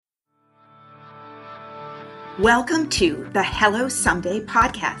Welcome to the Hello Someday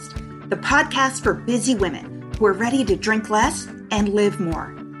podcast, the podcast for busy women who are ready to drink less and live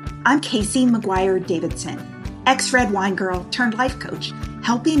more. I'm Casey McGuire Davidson, ex-red wine girl turned life coach,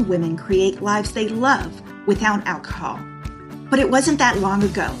 helping women create lives they love without alcohol. But it wasn't that long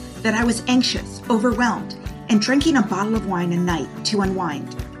ago that I was anxious, overwhelmed, and drinking a bottle of wine a night to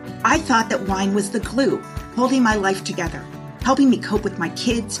unwind. I thought that wine was the glue holding my life together, helping me cope with my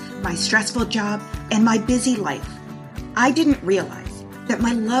kids, my stressful job, and my busy life. I didn't realize that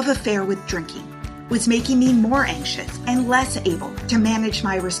my love affair with drinking was making me more anxious and less able to manage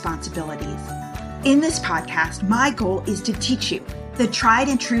my responsibilities. In this podcast, my goal is to teach you the tried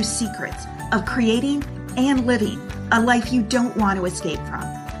and true secrets of creating and living a life you don't want to escape from.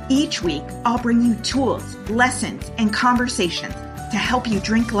 Each week, I'll bring you tools, lessons, and conversations to help you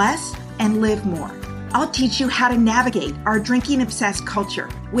drink less and live more. I'll teach you how to navigate our drinking-obsessed culture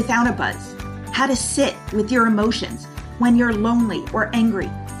without a buzz, how to sit with your emotions when you're lonely or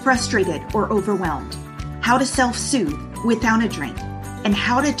angry, frustrated or overwhelmed, how to self-soothe without a drink, and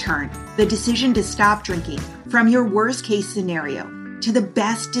how to turn the decision to stop drinking from your worst-case scenario to the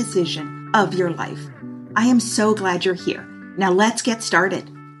best decision of your life. I am so glad you're here. Now let's get started.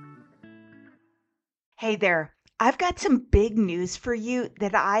 Hey there. I've got some big news for you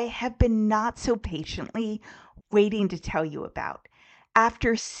that I have been not so patiently waiting to tell you about.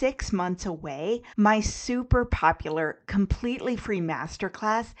 After 6 months away, my super popular, completely free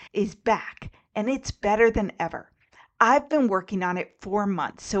masterclass is back, and it's better than ever. I've been working on it for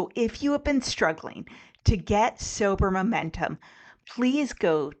months, so if you have been struggling to get sober momentum, please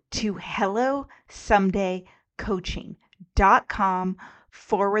go to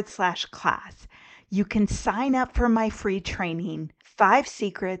hellosomedaycoaching.com/class. You can sign up for my free training, 5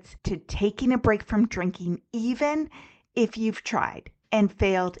 Secrets to Taking a Break from Drinking, even if you've tried and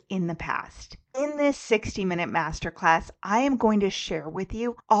failed in the past. In this 60-minute masterclass, I am going to share with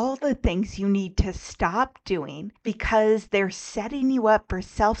you all the things you need to stop doing because they're setting you up for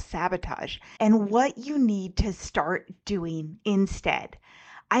self-sabotage and what you need to start doing instead.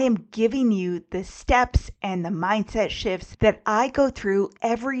 I am giving you the steps and the mindset shifts that I go through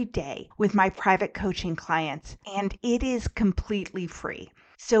every day with my private coaching clients, and it is completely free.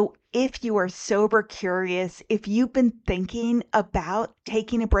 So if you are sober curious, if you've been thinking about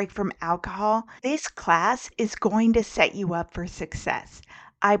taking a break from alcohol, this class is going to set you up for success.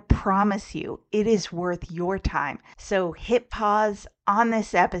 I promise you, it is worth your time. So hit pause on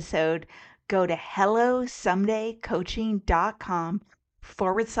this episode, go to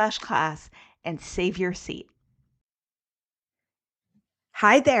hellosomedaycoaching.com/class and save your seat.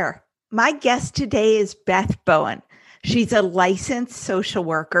 Hi there. My guest today is Beth Bowen. She's a licensed social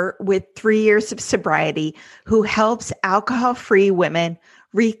worker with 3 years of sobriety who helps alcohol-free women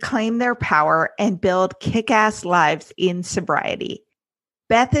reclaim their power and build kick-ass lives in sobriety.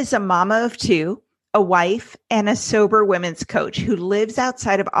 Beth is a mama of 2, a wife, and a sober women's coach who lives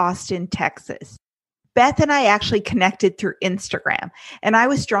outside of Austin, Texas. Beth and I actually connected through Instagram, and I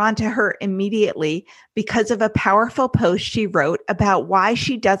was drawn to her immediately because of a powerful post she wrote about why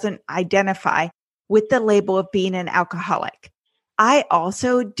she doesn't identify with the label of being an alcoholic. I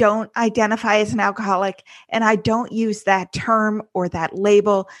also don't identify as an alcoholic, and I don't use that term or that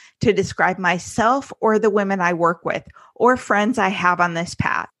label to describe myself or the women I work with or friends I have on this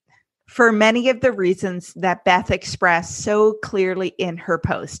path, for many of the reasons that Beth expressed so clearly in her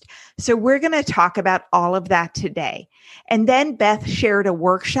post. So we're going to talk about all of that today. And then Beth shared a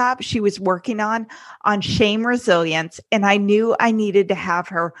workshop she was working on shame resilience, and I knew I needed to have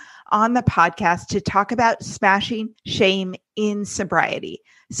her on the podcast to talk about smashing shame in sobriety.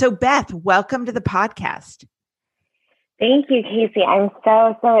 So Beth, welcome to the podcast. Thank you, Casey. I'm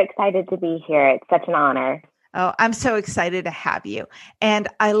so excited to be here. It's such an honor. Oh, I'm so excited to have you. And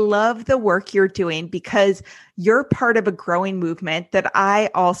I love the work you're doing because you're part of a growing movement that I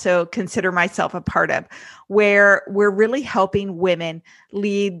also consider myself a part of, where we're really helping women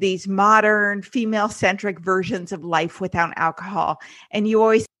lead these modern female-centric versions of life without alcohol. And you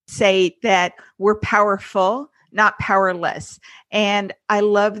always say that we're powerful, not powerless. And I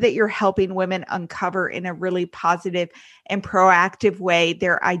love that you're helping women uncover in a really positive and proactive way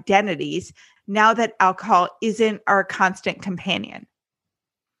their identities now that alcohol isn't our constant companion.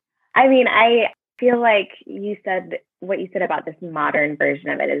 I mean, I feel like what you said about this modern version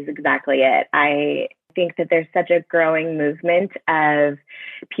of it is exactly it. I think that there's such a growing movement of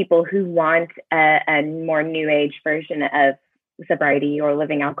people who want a more new age version of sobriety or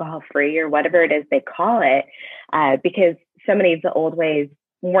living alcohol free or whatever it is they call it, because so many of the old ways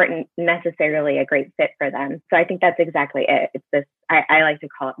weren't necessarily a great fit for them. So I think that's exactly it. It's this I like to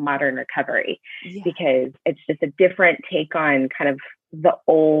call it modern recovery, Yeah. because it's just a different take on kind of the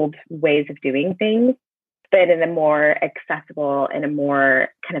old ways of doing things, but in a more accessible and a more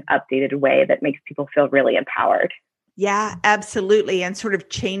kind of updated way that makes people feel really empowered. Yeah, absolutely. And sort of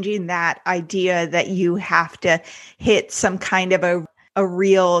changing that idea that you have to hit some kind of a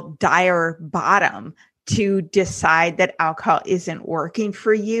real dire bottom to decide that alcohol isn't working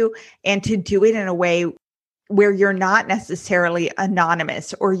for you, and to do it in a way where you're not necessarily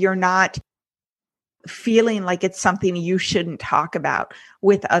anonymous, or you're not feeling like it's something you shouldn't talk about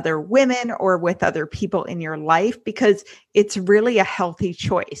with other women or with other people in your life, because it's really a healthy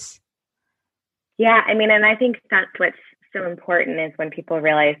choice. Yeah, I mean, and I think that's what's so important, is when people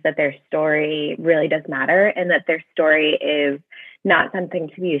realize that their story really does matter, and that their story is not something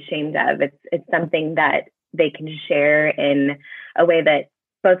to be ashamed of. It's something that they can share in a way that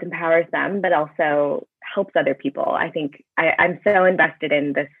both empowers them, but also helps other people. I think I'm so invested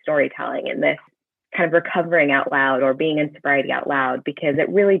in this storytelling and this kind of recovering out loud, or being in sobriety out loud, because it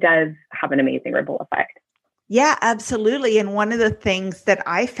really does have an amazing ripple effect. Yeah, absolutely. And one of the things that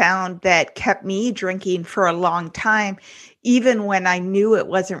I found that kept me drinking for a long time, even when I knew it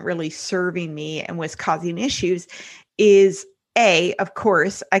wasn't really serving me and was causing issues, is of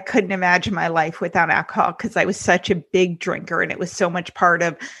course, I couldn't imagine my life without alcohol, because I was such a big drinker and it was so much part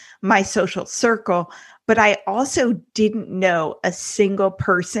of my social circle. But I also didn't know a single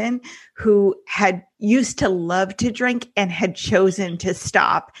person who had used to love to drink and had chosen to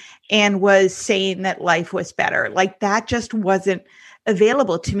stop and was saying that life was better. Like, that just wasn't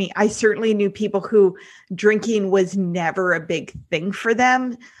available to me. I certainly knew people who drinking was never a big thing for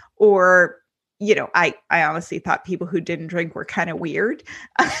them, or, I honestly thought people who didn't drink were kind of weird,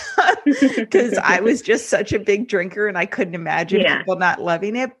 because I was just such a big drinker and I couldn't imagine people not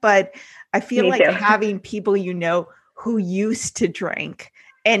loving it. But I feel Me like too. having people who used to drink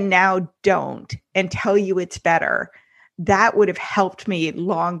and now don't, and tell you it's better, that would have helped me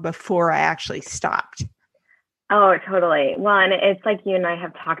long before I actually stopped. Oh, totally. Well, and it's like you and I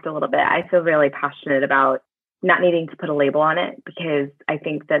have talked a little bit. I feel really passionate about not needing to put a label on it, because I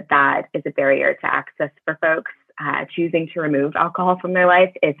think that is a barrier to access for folks choosing to remove alcohol from their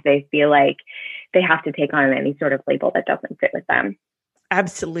life, if they feel like they have to take on any sort of label that doesn't fit with them.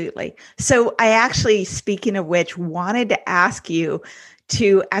 Absolutely. So I actually, speaking of which, wanted to ask you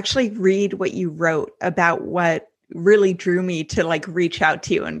to actually read what you wrote about what really drew me to reach out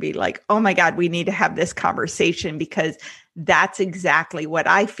to you and be like, oh my God, we need to have this conversation, because that's exactly what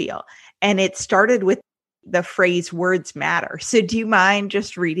I feel. And it started with the phrase "words matter." So do you mind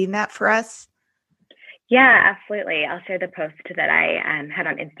just reading that for us? Yeah, absolutely. I'll share the post that I had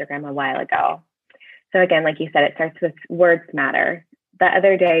on Instagram a while ago. So again, like you said, it starts with words matter. The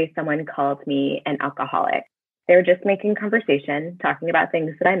other day, someone called me an alcoholic. They were just making conversation, talking about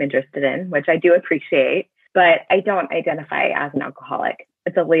things that I'm interested in, which I do appreciate, but I don't identify as an alcoholic.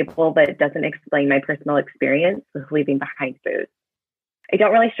 It's a label that doesn't explain my personal experience with leaving behind booze. I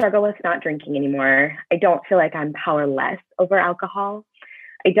don't really struggle with not drinking anymore. I don't feel like I'm powerless over alcohol.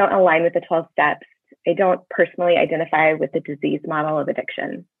 I don't align with the 12 steps. I don't personally identify with the disease model of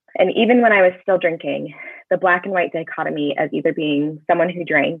addiction. And even when I was still drinking, the black and white dichotomy of either being someone who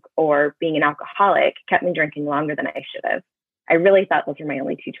drank or being an alcoholic kept me drinking longer than I should have. I really thought those were my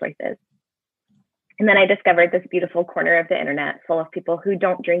only two choices. And then I discovered this beautiful corner of the internet full of people who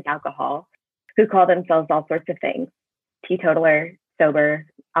don't drink alcohol, who call themselves all sorts of things: teetotaler, sober,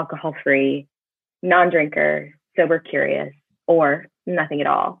 alcohol-free, non-drinker, sober curious, or nothing at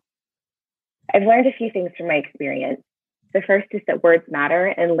all. I've learned a few things from my experience. The first is that words matter,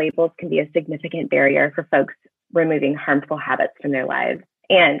 and labels can be a significant barrier for folks removing harmful habits from their lives.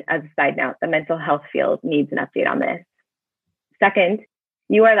 And as a side note, the mental health field needs an update on this. Second,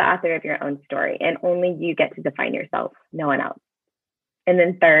 you are the author of your own story, and only you get to define yourself, no one else. And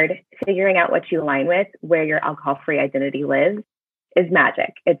then third, figuring out what you align with, where your alcohol-free identity lives, is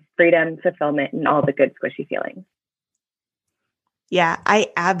magic. It's freedom, fulfillment, and all the good squishy feelings. Yeah, I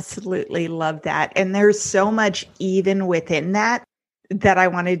absolutely love that. And there's so much even within that I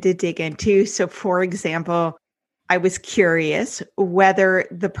wanted to dig into. So, for example, I was curious whether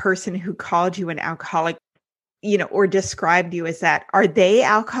the person who called you an alcoholic, or described you as that, are they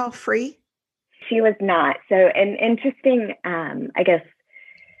alcohol free? She was not. So an interesting, I guess,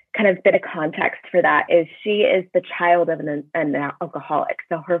 kind of bit of context for that is she is the child of an alcoholic.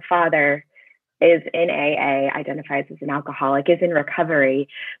 So her father is in AA, identifies as an alcoholic, is in recovery,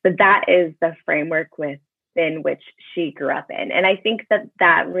 but that is the framework within which she grew up in. And I think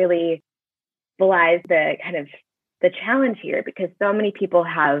that really belies the kind of the challenge here, because so many people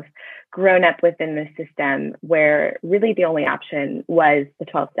have grown up within the system where really the only option was the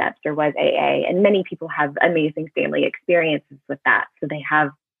 12 steps or was AA. And many people have amazing family experiences with that. So they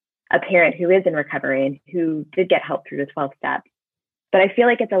have a parent who is in recovery and who did get help through the 12 steps. But I feel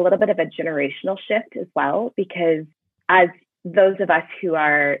like it's a little bit of a generational shift as well, because as those of us who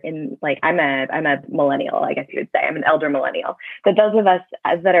are in, like, I'm a millennial, I guess you would say, I'm an elder millennial. But those of us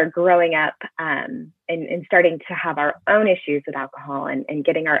that are growing up and starting to have our own issues with alcohol and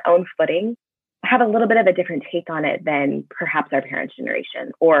getting our own footing have a little bit of a different take on it than perhaps our parents'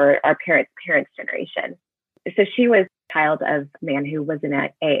 generation or our parents' generation. So she was a child of a man who was in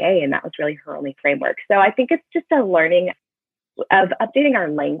AA, and that was really her only framework. So I think it's just a learning of updating our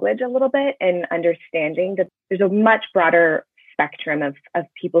language a little bit and understanding that there's a much broader spectrum of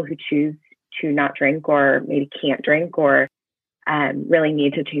people who choose to not drink or maybe can't drink or really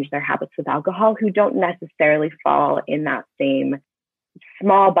need to change their habits with alcohol, who don't necessarily fall in that same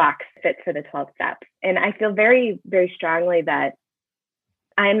small box fit for the 12 steps. And I feel very, very strongly that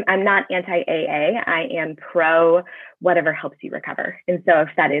I'm not anti-AA. I am pro whatever helps you recover. And so if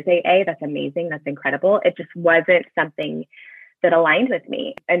that is AA, that's amazing. That's incredible. It just wasn't something that aligned with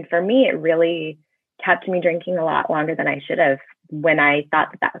me. And for me, it really kept me drinking a lot longer than I should have when I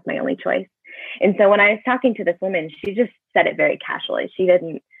thought that was my only choice. And so when I was talking to this woman, she just said it very casually. She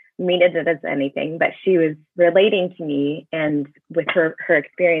didn't mean it as anything, but she was relating to me and with her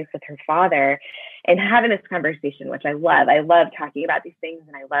experience with her father and having this conversation, which I love. I love talking about these things,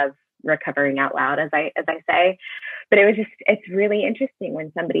 and I love recovering out loud, as I say. But it's really interesting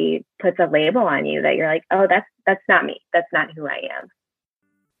when somebody puts a label on you that you're like, oh, that's not me. That's not who I am.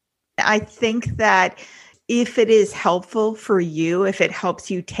 I think that if it is helpful for you, if it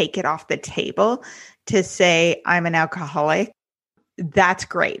helps you take it off the table to say, I'm an alcoholic, that's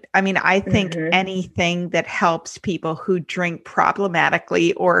great. I mean, I think anything that helps people who drink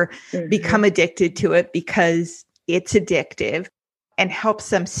problematically or become addicted to it because it's addictive and helps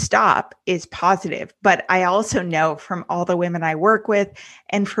them stop is positive. But I also know from all the women I work with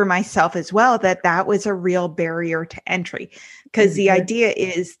and for myself as well, that was a real barrier to entry, because the idea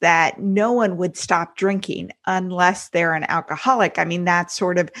is that no one would stop drinking unless they're an alcoholic. I mean, that's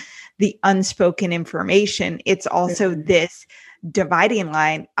sort of the unspoken information. It's also this dividing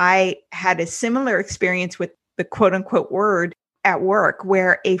line. I had a similar experience with the quote unquote word at work,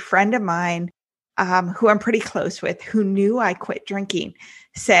 where a friend of mine who I'm pretty close with, who knew I quit drinking,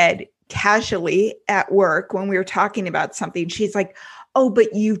 said casually at work when we were talking about something, she's like, oh,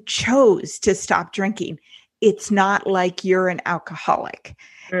 but you chose to stop drinking. It's not like you're an alcoholic.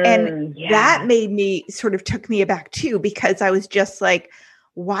 And that made me took me aback too, because I was just like,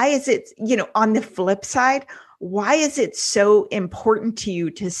 why is it, on the flip side, why is it so important to you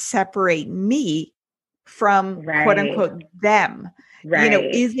to separate me from quote unquote them? Right.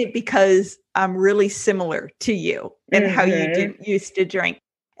 Is it because I'm really similar to you and how you used to drink?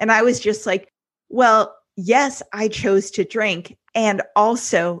 And I was just like, well, yes, I chose to drink. And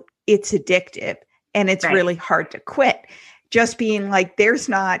also it's addictive and it's really hard to quit. Just being like, there's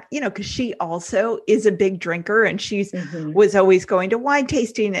not, because she also is a big drinker, and she's was always going to wine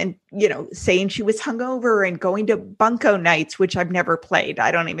tasting and, saying she was hungover and going to bunko nights, which I've never played.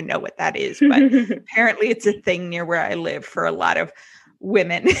 I don't even know what that is, but apparently it's a thing near where I live for a lot of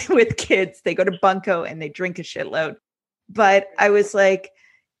women with kids. They go to bunko and they drink a shitload. But I was like,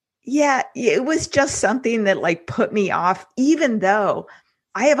 yeah, it was just something that put me off, even though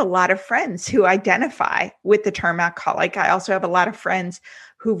I have a lot of friends who identify with the term alcoholic. I also have a lot of friends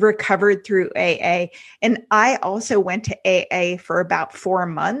who recovered through AA. And I also went to AA for about 4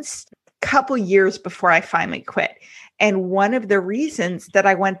 months, a couple years before I finally quit. And one of the reasons that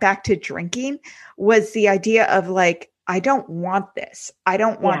I went back to drinking was the idea of I don't want this. I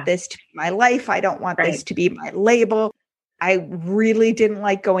don't want this to be my life. I don't want this to be my label. I really didn't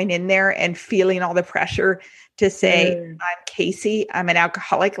like going in there and feeling all the pressure to say, I'm Casey, I'm an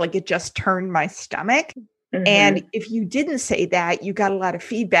alcoholic. It just turned my stomach. And if you didn't say that, you got a lot of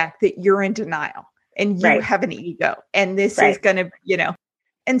feedback that you're in denial and you have an ego. And this is going to,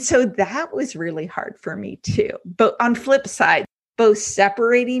 and so that was really hard for me too. But on flip side, both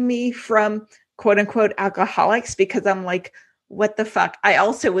separating me from quote unquote alcoholics, because I'm like, what the fuck? I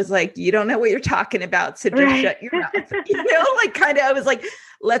also was like, you don't know what you're talking about. So just shut your mouth. I was like,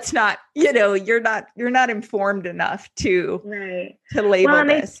 let's not, you're not informed enough to label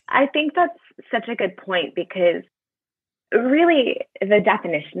this. I think that's such a good point, because really the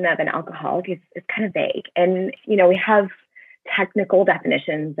definition of an alcoholic is kind of vague. And, we have technical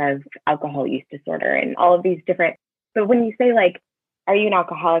definitions of alcohol use disorder and all of these different, but when you say are you an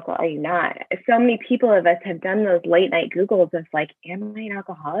alcoholic or are you not? So many people of us have done those late night Googles of like, am I an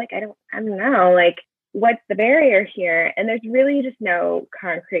alcoholic? I don't know. Like, what's the barrier here? And there's really just no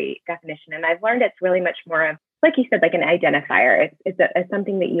concrete definition. And I've learned it's really much more of, like you said, like an identifier. It's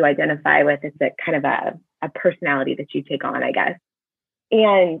something that you identify with. It's a kind of a personality that you take on, I guess.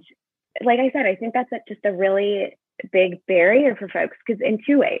 And like I said, I think that's just a really big barrier for folks, because in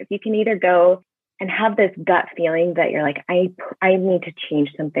two ways, you can either go and have this gut feeling that you're like, I need to change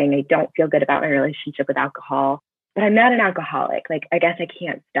something. I don't feel good about my relationship with alcohol, but I'm not an alcoholic. Like, I guess I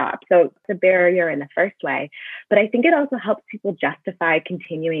can't stop. So it's a barrier in the first way. But I think it also helps people justify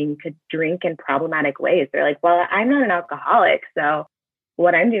continuing to drink in problematic ways. They're like, well, I'm not an alcoholic, so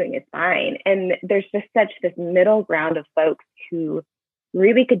what I'm doing is fine. And there's just this middle ground of folks who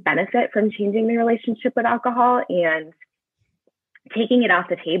really could benefit from changing their relationship with alcohol and taking it off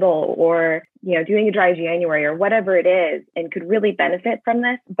the table, or, doing a dry January or whatever it is, and could really benefit from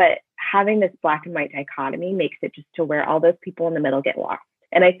this. But having this black and white dichotomy makes it just to where all those people in the middle get lost.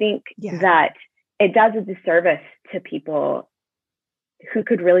 And I think that it does a disservice to people who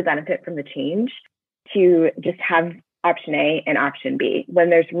could really benefit from the change to just have option A and option B, when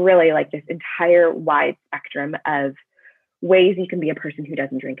there's really like this entire wide spectrum of ways you can be a person who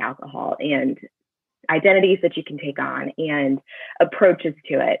doesn't drink alcohol, and identities that you can take on, and approaches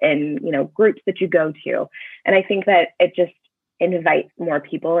to it, and groups that you go to. And I think that it just invites more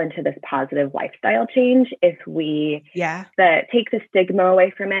people into this positive lifestyle change if we take the stigma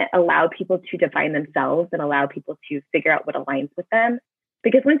away from it, allow people to define themselves, and allow people to figure out what aligns with them.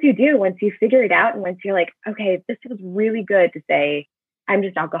 Because once you figure it out, and once you're like, okay, this feels really good to say I'm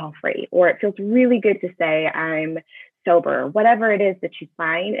just alcohol free, or it feels really good to say I'm sober, whatever it is that you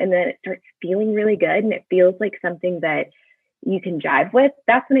find, and then it starts feeling really good, and it feels like something that you can jive with,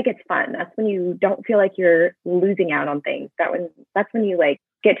 that's when it gets fun. That's when you don't feel like you're losing out on things. That's when you like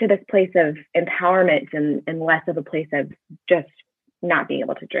get to this place of empowerment and less of a place of just not being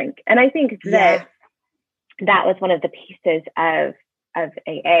able to drink. And I think that was one of the pieces of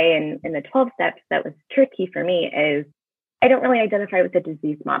AA and the 12 steps that was tricky for me, is I don't really identify with the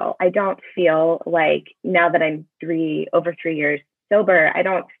disease model. I don't feel like, now that I'm over 3 years sober, I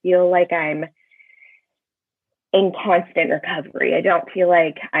don't feel like I'm in constant recovery. I don't feel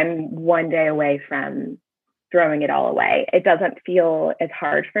like I'm one day away from throwing it all away. It doesn't feel as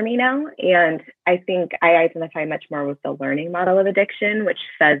hard for me now. And I think I identify much more with the learning model of addiction, which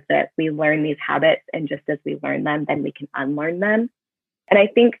says that we learn these habits, and just as we learn them, then we can unlearn them. And I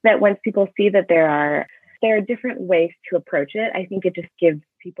think that once people see that there are different ways to approach it, I think it just gives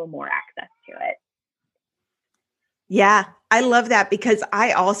people more access to it. Yeah, I love that, because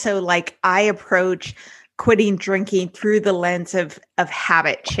I also I approach quitting drinking through the lens of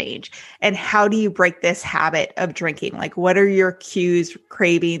habit change. And how do you break this habit of drinking? Like, what are your cues,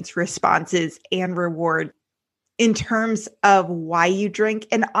 cravings, responses, and reward in terms of why you drink?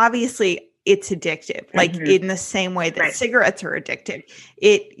 And obviously, it's addictive, like in the same way that cigarettes are addictive.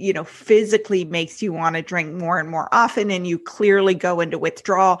 It, physically makes you want to drink more and more often, and you clearly go into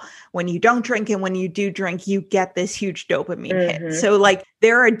withdrawal when you don't drink. And when you do drink, you get this huge dopamine hit. So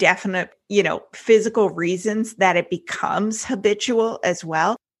there are definite, physical reasons that it becomes habitual as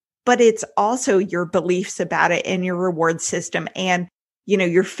well, but it's also your beliefs about it, and your reward system, and,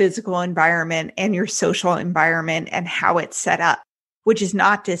 your physical environment, and your social environment, and how it's set up. Which is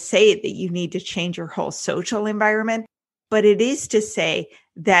not to say that you need to change your whole social environment, but it is to say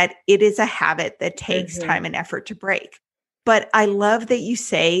that it is a habit that takes time and effort to break. But I love that you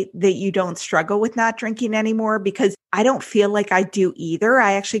say that you don't struggle with not drinking anymore, because I don't feel like I do either.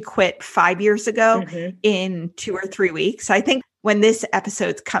 I actually quit 5 years ago in 2 or 3 weeks. I think when this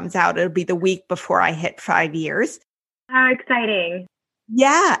episode comes out, it'll be the week before I hit 5 years. How exciting.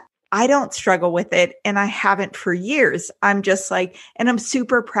 Yeah. I don't struggle with it, and I haven't for years. I'm just and I'm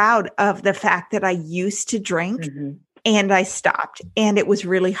super proud of the fact that I used to drink and I stopped, and it was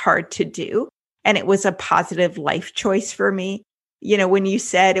really hard to do. And it was a positive life choice for me. When you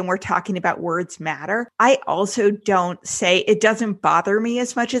said, and we're talking about words matter, I also don't say, it doesn't bother me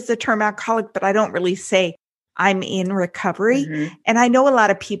as much as the term alcoholic, but I don't really say I'm in recovery. And I know a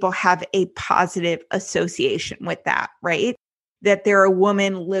lot of people have a positive association with that, right? That they're a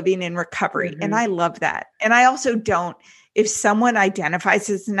woman living in recovery. And I love that. And I also don't, if someone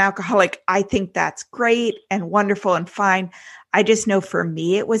identifies as an alcoholic, I think that's great and wonderful and fine. I just know for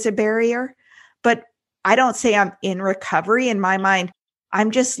me, it was a barrier, but I don't say I'm in recovery. In my mind,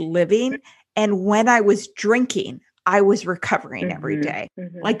 I'm just living. And when I was drinking, I was recovering every day.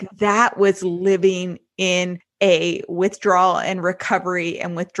 Like, that was living in a withdrawal and recovery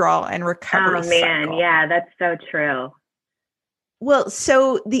cycle. Yeah, that's so true. Well,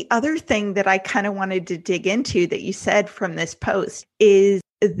 so the other thing that I kind of wanted to dig into that you said from this post is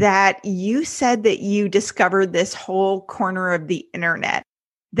that you said that you discovered this whole corner of the internet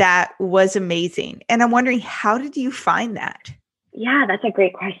that was amazing. And I'm wondering, how did you find that? Yeah, that's a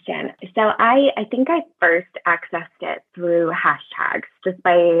great question. So I think I first accessed it through hashtags, just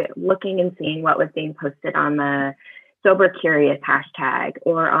by looking and seeing what was being posted on the sober curious hashtag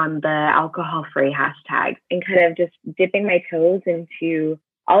or on the alcohol free hashtag, and kind of just dipping my toes into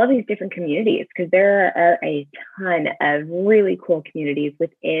all of these different communities, because there are a ton of really cool communities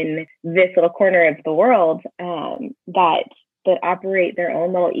within this little corner of the world that operate their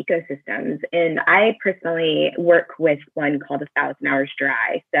own little ecosystems. And I personally work with one called 1,000 Hours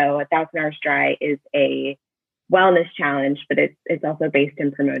Dry. So 1,000 Hours Dry is a wellness challenge, but it's also based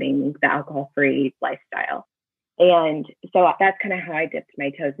in promoting the alcohol-free lifestyle. And so that's kind of how I dipped my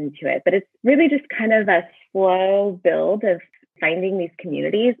toes into it. But it's really just kind of a slow build of finding these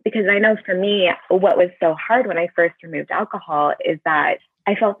communities, because I know for me, what was so hard when I first removed alcohol is that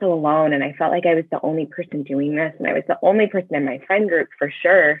I felt so alone, and I felt like I was the only person doing this, and I was the only person in my friend group for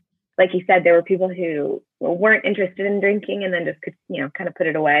sure. Like you said, there were people who weren't interested in drinking and then just could, kind of put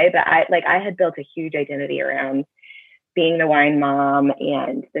it away. But I had built a huge identity around being the wine mom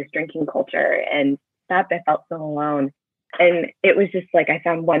and this drinking culture, and I felt so alone. And it was just like I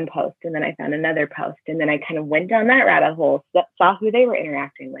found one post, and then I found another post, and then I kind of went down that rabbit hole, saw who they were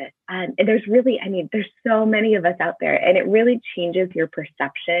interacting with. And there's really, there's so many of us out there, and it really changes your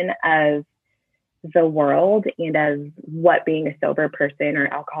perception of the world and of what being a sober person or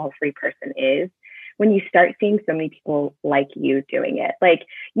alcohol-free person is when you start seeing so many people like you doing it. Like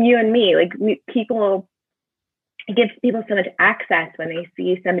you and me, people, it gives people so much access when they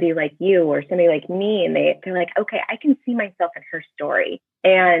see somebody like you or somebody like me, and they're like, okay, I can see myself in her story.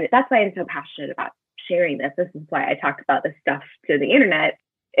 And that's why I'm so passionate about sharing this. This is why I talk about this stuff to the internet,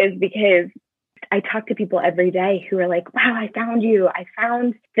 is because I talk to people every day who are like, wow, I found you. I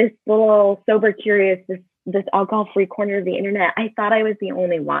found this little sober curious, this alcohol-free corner of the internet. I thought I was the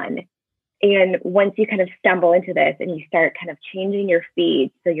only one. And once you kind of stumble into this and you start kind of changing your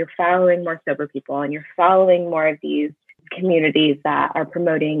feed, so you're following more sober people and you're following more of these communities that are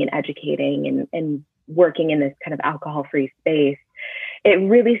promoting and educating and working in this kind of alcohol-free space, it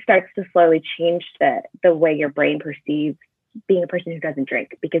really starts to slowly change the way your brain perceives being a person who doesn't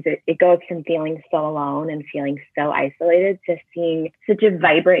drink, because it goes from feeling so alone and feeling so isolated to seeing such a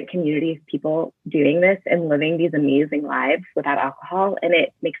vibrant community of people doing this and living these amazing lives without alcohol, and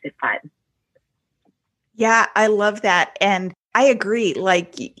it makes it fun. Yeah, I love that. And I agree.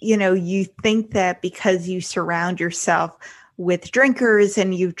 Like, you think that because you surround yourself with drinkers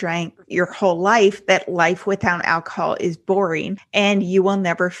and you've drank your whole life, that life without alcohol is boring, and you will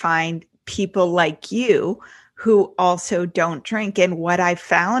never find people like you who also don't drink. And what I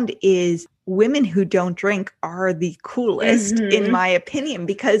found is women who don't drink are the coolest, in my opinion,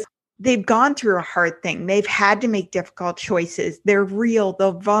 because they've gone through a hard thing. They've had to make difficult choices. They're real,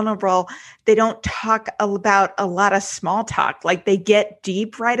 they're vulnerable. They don't talk about a lot of small talk. Like, they get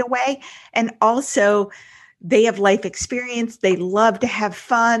deep right away. And also, they have life experience. They love to have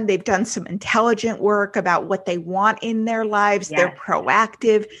fun. They've done some intelligent work about what they want in their lives. Yes. They're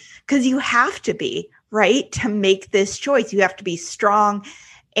proactive, because you have to be, right, to make this choice. You have to be strong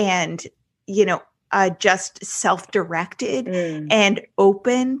and, just self-directed and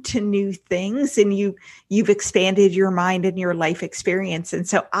open to new things. And you've expanded your mind and your life experience. And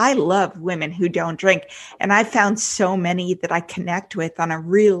so I love women who don't drink. And I've found so many that I connect with on a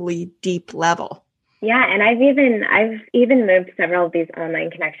really deep level. Yeah. And I've even moved several of these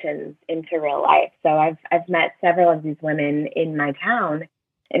online connections into real life. So I've met several of these women in my town,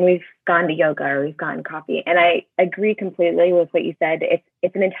 and we've gone to yoga or we've gotten coffee. And I agree completely with what you said.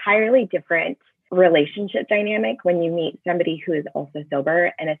 It's an entirely different relationship dynamic when you meet somebody who is also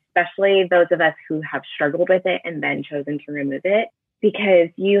sober, and especially those of us who have struggled with it and then chosen to remove it, because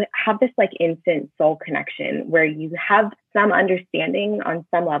you have this like instant soul connection where you have some understanding on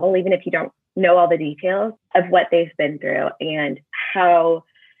some level, even if you don't know all the details of what they've been through and how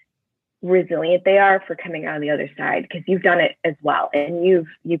resilient they are for coming out on the other side, because you've done it as well and you've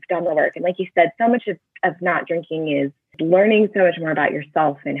done the work. And like you said, so much of not drinking is learning so much more about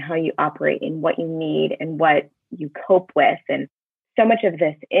yourself and how you operate and what you need and what you cope with. And so much of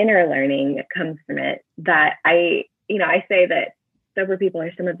this inner learning comes from it, that I say that sober people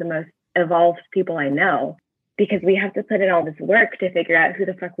are some of the most evolved people I know, because we have to put in all this work to figure out who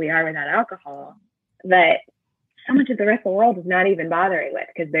the fuck we are without alcohol that so much of the rest of the world is not even bothering with,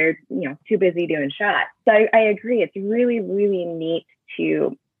 because they're, too busy doing shots. So I agree. It's really, really neat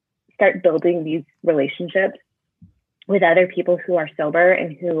to start building these relationships with other people who are sober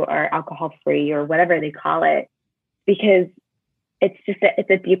and who are alcohol free or whatever they call it, because it's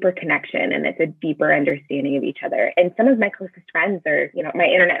a deeper connection and it's a deeper understanding of each other. And some of my closest friends are, my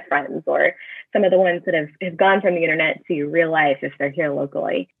internet friends, or some of the ones that have gone from the internet to real life if they're here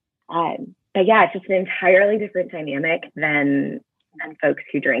locally. But yeah, it's just an entirely different dynamic than folks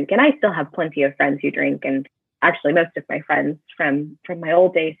who drink. And I still have plenty of friends who drink, and actually most of my friends from my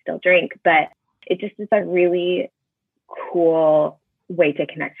old days still drink, but it just is a really cool way to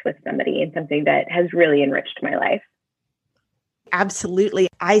connect with somebody, and something that has really enriched my life. Absolutely.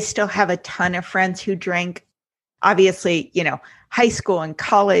 I still have a ton of friends who drink. Obviously, high school and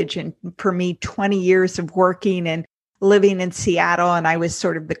college, and for me, 20 years of working and living in Seattle. And I was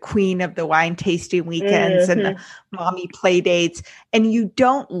sort of the queen of the wine tasting weekends and the mommy play dates. And you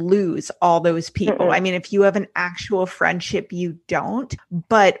don't lose all those people. I mean, if you have an actual friendship, you don't.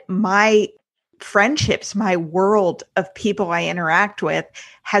 But my friendships, my world of people I interact with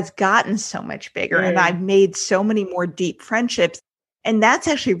has gotten so much bigger, and I've made so many more deep friendships. And that's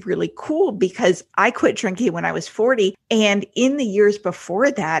actually really cool, because I quit drinking when I was 40. And in the years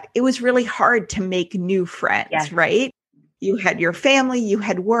before that, it was really hard to make new friends, right? You had your family, you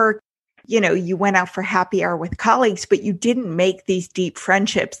had work, you went out for happy hour with colleagues, but you didn't make these deep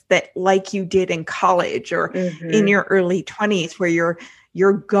friendships that like you did in college or in your early 20s, where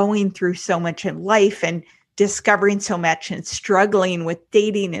you're going through so much in life and discovering so much and struggling with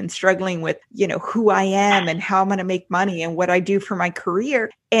dating and struggling with, who I am and how I'm going to make money and what I do for my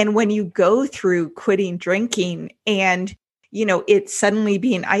career. And when you go through quitting drinking and, it's suddenly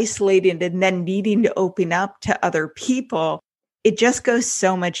being isolated and then needing to open up to other people, it just goes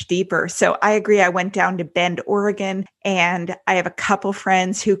so much deeper. So I agree. I went down to Bend, Oregon, and I have a couple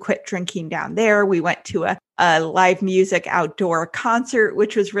friends who quit drinking down there. We went to a live music outdoor concert,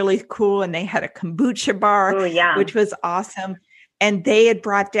 which was really cool. And they had a kombucha bar, which was awesome. And they had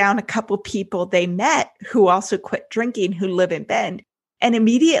brought down a couple people they met who also quit drinking, who live in Bend. And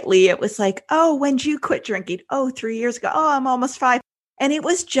immediately it was like, oh, when did you quit drinking? Oh, 3 years ago. Oh, I'm almost 5. And it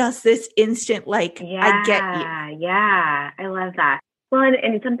was just this instant, I get you. Yeah, I love that. Well,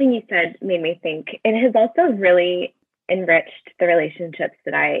 and something you said made me think, it has also really enriched the relationships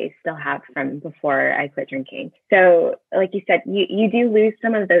that I still have from before I quit drinking. So like you said, you do lose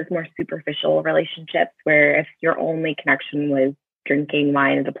some of those more superficial relationships, where if your only connection was drinking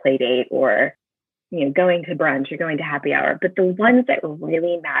wine at a play date, or, going to brunch or going to happy hour, but the ones that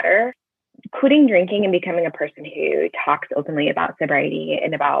really matter, quitting drinking and becoming a person who talks openly about sobriety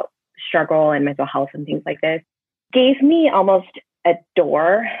and about struggle and mental health and things like this gave me almost a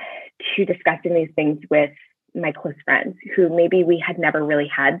door to discussing these things with my close friends, who maybe we had never really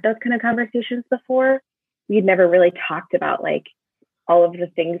had those kind of conversations before. We'd never really talked about all of the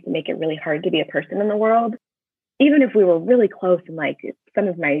things that make it really hard to be a person in the world, even if we were really close and some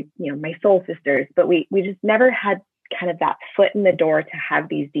of my, my soul sisters, but we just never had kind of that foot in the door to have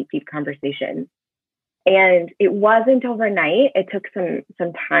these deep conversations. And it wasn't overnight. It took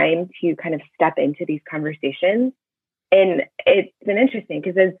some time to kind of step into these conversations. And it's been interesting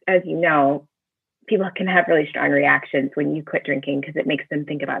because as you know, people can have really strong reactions when you quit drinking, because it makes them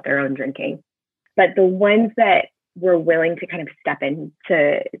think about their own drinking. But the ones that were willing to kind of step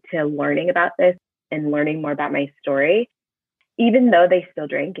into learning about this and learning more about my story, even though they still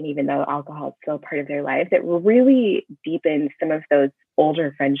drink and even though alcohol is still part of their lives, it really deepened some of those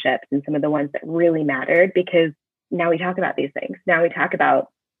older friendships and some of the ones that really mattered, because now we talk about these things. Now we talk about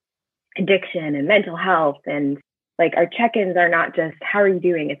addiction and mental health, and our check-ins are not just, how are you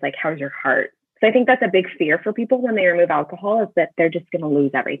doing? It's how's your heart? So I think that's a big fear for people when they remove alcohol, is that they're just going to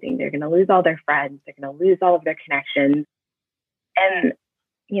lose everything. They're going to lose all their friends. They're going to lose all of their connections. And,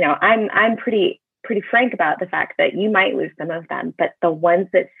 I'm pretty frank about the fact that you might lose some of them, but the ones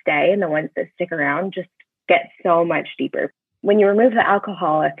that stay and the ones that stick around just get so much deeper. When you remove the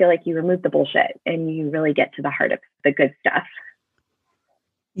alcohol, I feel like you remove the bullshit and you really get to the heart of the good stuff.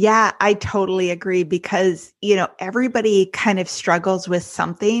 Yeah, I totally agree, because, everybody kind of struggles with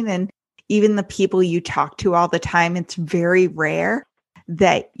something, and even the people you talk to all the time, it's very rare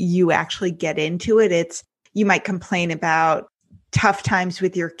that you actually get into it. You might complain about tough times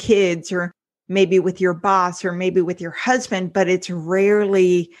with your kids, or maybe with your boss, or maybe with your husband, but it's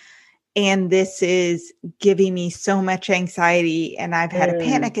rarely, and this is giving me so much anxiety, and I've had a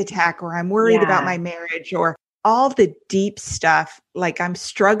panic attack, or I'm worried about my marriage, or all the deep stuff, I'm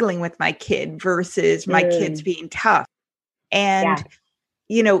struggling with my kid versus my kids being tough. And,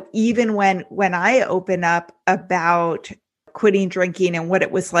 even when I open up about quitting drinking and what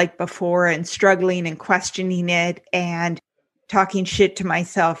it was like before, and struggling and questioning it, and talking shit to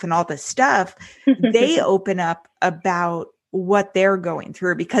myself and all this stuff, they open up about what they're going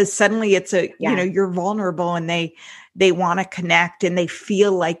through, because suddenly it's you're vulnerable, and they want to connect, and they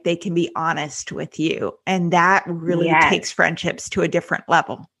feel like they can be honest with you. And that really takes friendships to a different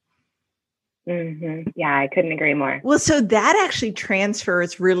level. Mm-hmm. Yeah, I couldn't agree more. Well, so that actually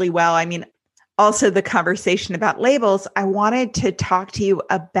transfers really well. I mean, also the conversation about labels, I wanted to talk to you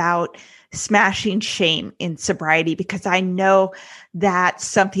about smashing shame in sobriety, because I know that's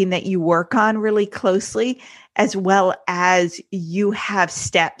something that you work on really closely, as well as you have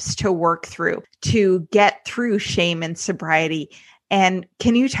steps to work through to get through shame in sobriety. And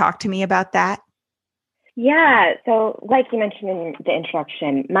can you talk to me about that? Yeah. So like you mentioned in the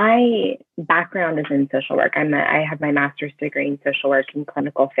introduction, my background is in social work. I have my master's degree in social work and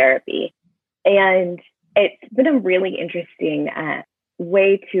clinical therapy. And it's been a really interesting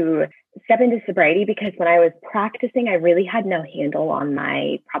way to step into sobriety, because when I was practicing, I really had no handle on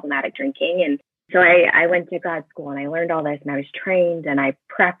my problematic drinking. And so I went to grad school and I learned all this, and I was trained, and I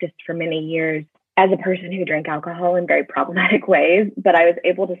practiced for many years as a person who drank alcohol in very problematic ways. But I was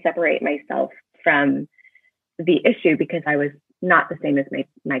able to separate myself from the issue because I was not the same as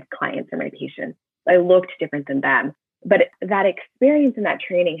my clients or my patients. I looked different than them. But that experience and that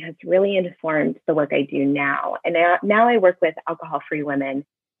training has really informed the work I do now. And now I work with alcohol-free women.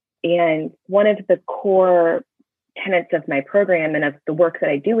 And one of the core tenets of my program and of the work that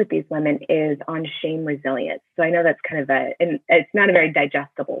I do with these women is on shame resilience. So I know that's kind of it's not a very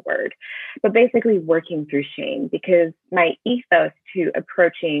digestible word, but basically working through shame, because my ethos to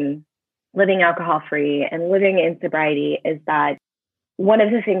approaching living alcohol-free and living in sobriety is that one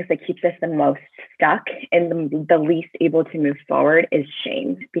of the things that keeps us the most stuck and the least able to move forward is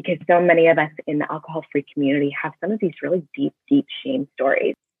shame, because so many of us in the alcohol-free community have some of these really deep, deep shame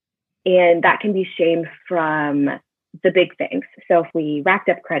stories. And that can be shame from the big things. So if we racked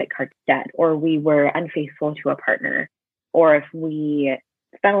up credit card debt, or we were unfaithful to a partner, or if we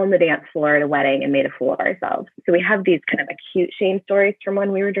fell on the dance floor at a wedding and made a fool of ourselves. So we have these kind of acute shame stories from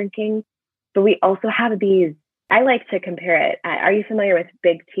when we were drinking, but we also have these, I like to compare it. Are you familiar with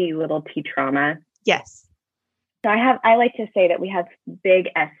big T, little T trauma? Yes. So I like to say that we have big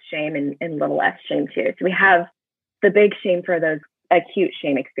S shame and little S shame too. So we have the big shame for those acute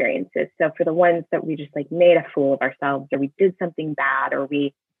shame experiences. So for the ones that we just like made a fool of ourselves, or we did something bad, or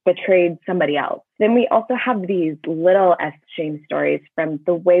we betrayed somebody else. Then we also have these little S shame stories from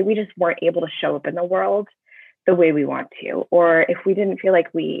the way we just weren't able to show up in the world the way we want to, or if we didn't feel like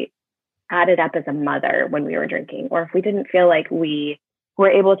we added up as a mother when we were drinking, or if we didn't feel like we were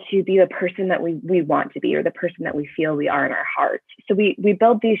able to be the person that we want to be, or the person that we feel we are in our heart. So we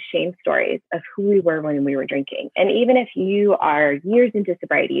build these shame stories of who we were when we were drinking. And even if you are years into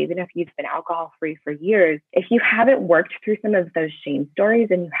sobriety, even if you've been alcohol-free for years, if you haven't worked through some of those shame stories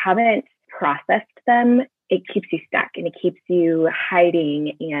and you haven't processed them, it keeps you stuck, and it keeps you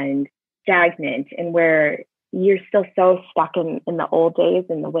hiding and stagnant, and where you're still so stuck in the old days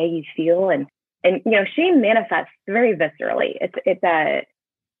and the way you feel. And shame manifests very viscerally. It's a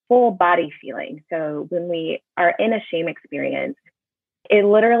full body feeling. So when we are in a shame experience, it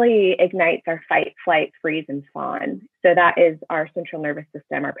literally ignites our fight, flight, freeze, and fawn. So that is our central nervous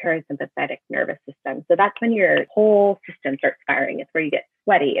system, our parasympathetic nervous system. So that's when your whole system starts firing. It's where you get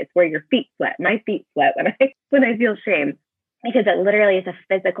sweaty. It's where your feet sweat. My feet sweat when I feel shame, because it literally is a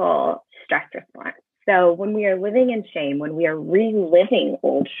physical stress response. So when we are living in shame, when we are reliving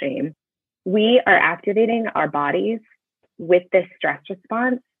old shame, we are activating our bodies with this stress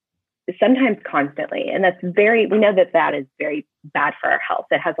response, sometimes constantly. And we know that is very bad for our health.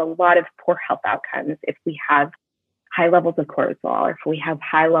 It has a lot of poor health outcomes if we have high levels of cortisol, or if we have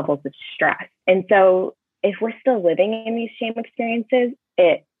high levels of stress. And so if we're still living in these shame experiences,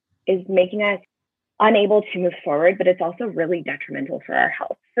 it is making us unable to move forward, but it's also really detrimental for our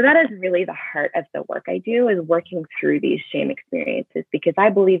health. So that is really the heart of the work I do, is working through these shame experiences, because I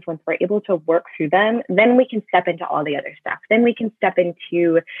believe once we're able to work through them, then we can step into all the other stuff. Then we can step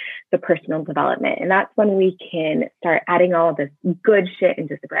into the personal development. And that's when we can start adding all of this good shit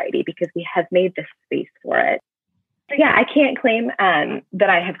into sobriety, because we have made the space for it. So yeah, I can't claim that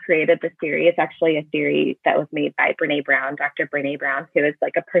I have created this theory. It's actually a theory that was made by Brené Brown, Dr. Brené Brown, who is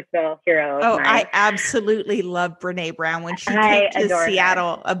like a personal hero of mine. I absolutely love Brené Brown. When she came to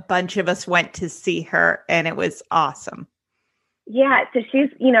Seattle, a bunch of us went to see her, and it was awesome. Yeah, so she's,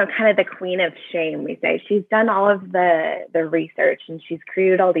 kind of the queen of shame, we say. She's done all of the research and she's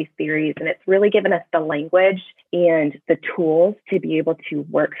created all these theories, and it's really given us the language and the tools to be able to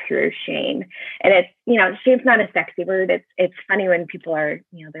work through shame. And it's, shame's not a sexy word. It's funny when people are,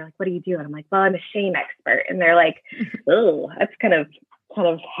 they're like, what do you do? And I'm like, well, I'm a shame expert. And they're like, oh, that's kind of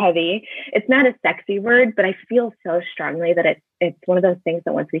heavy. It's not a sexy word, but I feel so strongly that it's one of those things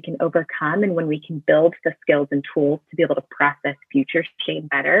that once we can overcome and when we can build the skills and tools to be able to process future shame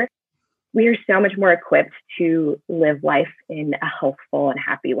better, we are so much more equipped to live life in a healthful and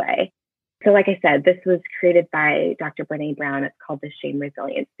happy way. So like I said, this was created by Dr. Brené Brown. It's called the Shame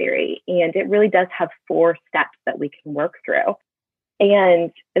Resilience Theory. And it really does have 4 steps that we can work through.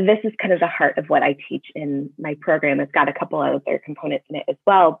 And this is kind of the heart of what I teach in my program. It's got a couple of other components in it as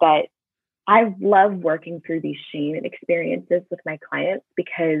well. But I love working through these shame experiences with my clients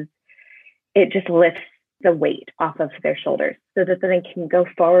because it just lifts the weight off of their shoulders so that they can go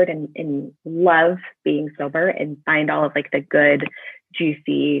forward and love being sober and find all of like the good,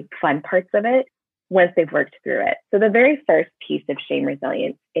 juicy, fun parts of it once they've worked through it. So the very first piece of shame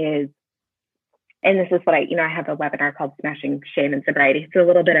resilience is, and this is what I have a webinar called Smashing Shame and Sobriety. It's a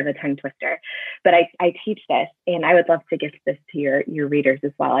little bit of a tongue twister, but I teach this and I would love to gift this to your readers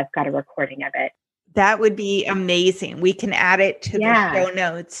as well. I've got a recording of it. That would be amazing. We can add it to the show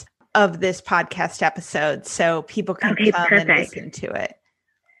notes of this podcast episode so people can come and listen to it.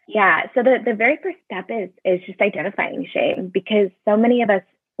 Yeah. So the very first step is just identifying shame, because so many of us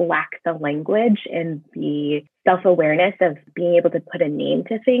lack the language and the self-awareness of being able to put a name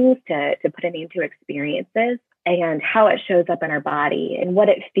to things, to put a name to experiences and how it shows up in our body and what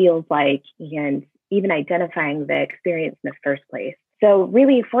it feels like, and even identifying the experience in the first place. So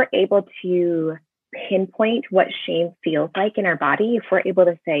really, if we're able to pinpoint what shame feels like in our body, if we're able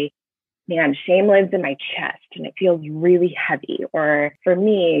to say, man, shame lives in my chest and it feels really heavy. Or for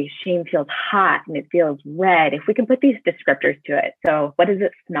me, shame feels hot and it feels red. If we can put these descriptors to it. So what does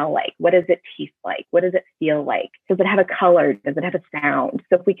it smell like? What does it taste like? What does it feel like? Does it have a color? Does it have a sound?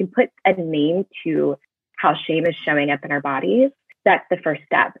 So if we can put a name to how shame is showing up in our bodies, that's the first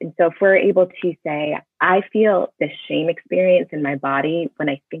step. And so if we're able to say, I feel this shame experience in my body when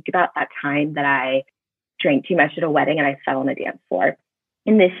I think about that time that I drank too much at a wedding and I fell on the dance floor.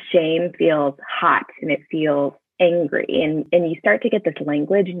 And this shame feels hot and it feels angry. And you start to get this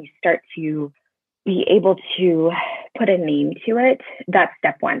language and you start to be able to put a name to it. That's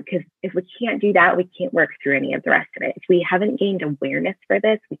step one. Because if we can't do that, we can't work through any of the rest of it. If we haven't gained awareness for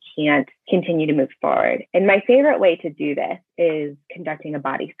this, we can't continue to move forward. And my favorite way to do this is conducting a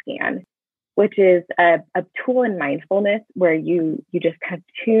body scan, which is a tool in mindfulness where you just kind of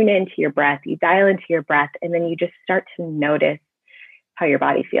tune into your breath, you dial into your breath, and then you just start to notice how your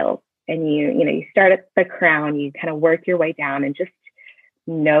body feels. And you start at the crown, you kind of work your way down and just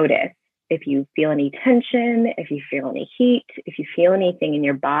notice if you feel any tension, if you feel any heat, if you feel anything in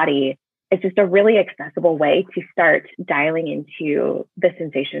your body. It's just a really accessible way to start dialing into the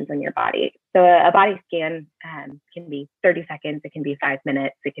sensations in your body. So a body scan can be 30 seconds, it can be 5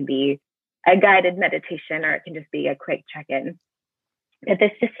 minutes, it can be a guided meditation, or it can just be a quick check-in. But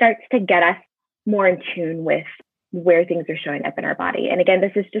this just starts to get us more in tune with where things are showing up in our body. And again,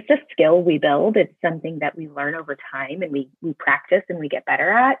 this is just a skill we build. It's something that we learn over time and we practice and we get better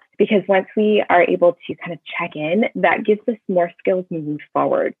at, because once we are able to kind of check in, that gives us more skills moving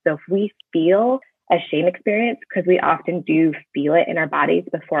forward. So if we feel a shame experience, because we often do feel it in our bodies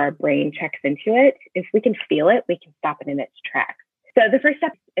before our brain checks into it, if we can feel it, we can stop it in its tracks. So the first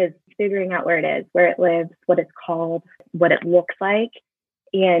step is figuring out where it is, where it lives, what it's called, what it looks like.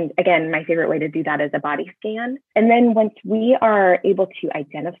 And again, my favorite way to do that is a body scan. And then once we are able to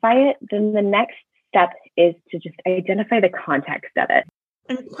identify it, then the next step is to just identify the context of it.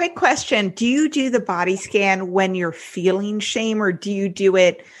 And quick question, do you do the body scan when you're feeling shame, or do you do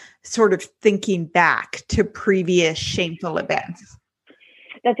it sort of thinking back to previous shameful events?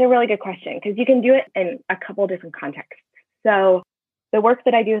 That's a really good question, because you can do it in a couple different contexts. So the work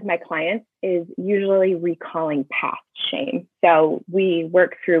that I do with my clients is usually recalling past shame. So we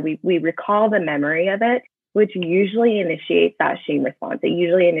work through, we recall the memory of it, which usually initiates that shame response. It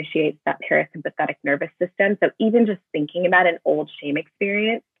usually initiates that parasympathetic nervous system. So even just thinking about an old shame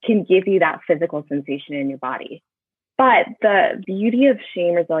experience can give you that physical sensation in your body. But the beauty of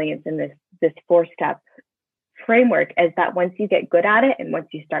shame resilience in this 4-step framework is that once you get good at it and once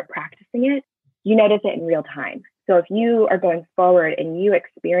you start practicing it, you notice it in real time. So if you are going forward and you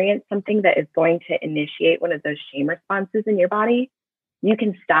experience something that is going to initiate one of those shame responses in your body, you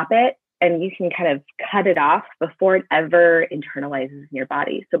can stop it and you can kind of cut it off before it ever internalizes in your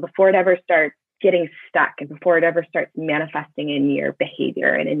body. So before it ever starts getting stuck and before it ever starts manifesting in your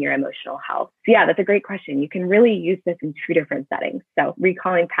behavior and in your emotional health? So yeah, that's a great question. You can really use this in two different settings. So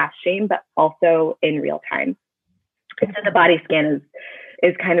recalling past shame, but also in real time. And so the body scan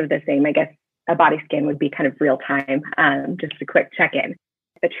is kind of the same. I guess a body scan would be kind of real time, just a quick check-in.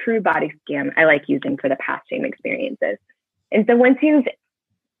 A true body scan I like using for the past shame experiences. And so once you've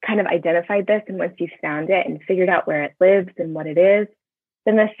kind of identified this and once you've found it and figured out where it lives and what it is,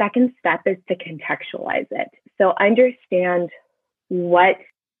 then the second step is to contextualize it. So understand what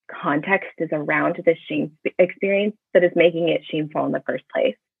context is around the shame experience that is making it shameful in the first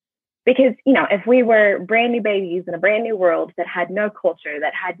place. Because, you know, if we were brand new babies in a brand new world that had no culture,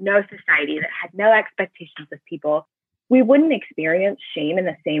 that had no society, that had no expectations of people, we wouldn't experience shame in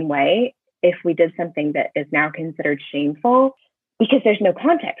the same way if we did something that is now considered shameful because there's no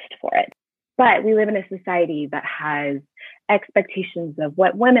context for it. But we live in a society that has expectations of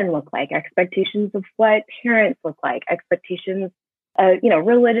what women look like, expectations of what parents look like, expectations of,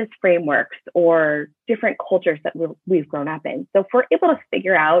 religious frameworks or different cultures that we've grown up in. So if we're able to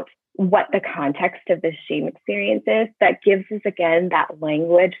figure out what the context of this shame experience is, that gives us, again, that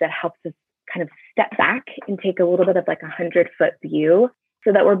language that helps us kind of step back and take a little bit of like 100-foot view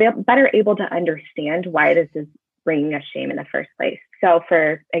so that we're better able to understand why this is bringing us shame in the first place. So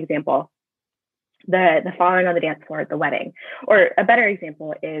for example, the falling on the dance floor at the wedding, or a better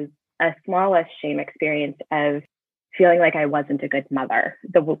example is a smallest shame experience of feeling like I wasn't a good mother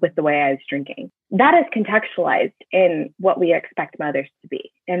with the way I was drinking. That is contextualized in what we expect mothers to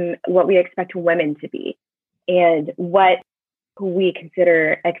be and what we expect women to be and what we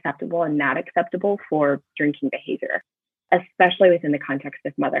consider acceptable and not acceptable for drinking behavior, especially within the context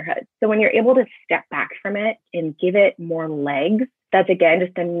of motherhood. So when you're able to step back from it and give it more legs, that's, again,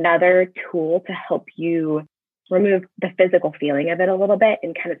 just another tool to help you remove the physical feeling of it a little bit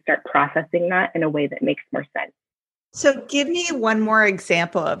and kind of start processing that in a way that makes more sense. So give me one more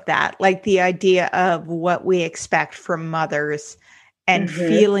example of that, like the idea of what we expect from mothers and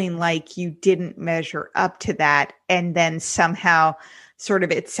feeling like you didn't measure up to that. And then somehow sort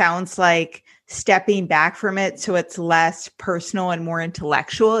of, it sounds like stepping back from it so it's less personal and more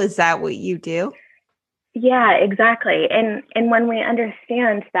intellectual. Is that what you do? Yeah, exactly. And when we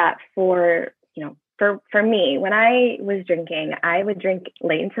understand that for me, when I was drinking, I would drink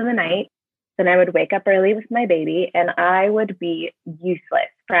late into the night. Then I would wake up early with my baby and I would be useless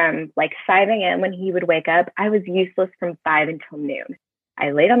from like 5 a.m. when he would wake up. I was useless from 5 until noon.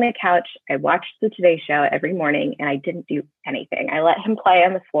 I laid on the couch. I watched the Today Show every morning and I didn't do anything. I let him play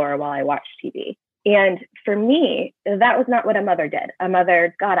on the floor while I watched TV. And for me, that was not what a mother did. A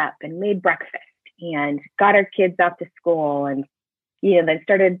mother got up and made breakfast and got her kids off to school and, then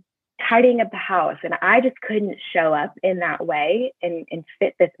started tidying up the house. And I just couldn't show up in that way and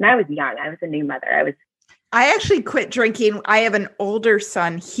fit this. And I was young. I was a new mother. I actually quit drinking. I have an older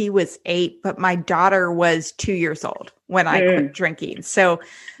son. He was 8, but my daughter was 2 years old when I quit drinking. So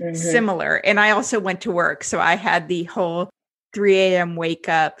similar. And I also went to work. So I had the whole 3 a.m. wake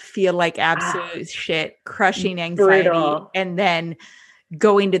up, feel like absolute shit, crushing anxiety. Brutal. And then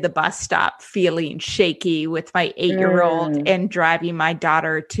going to the bus stop feeling shaky with my 8-year-old and driving my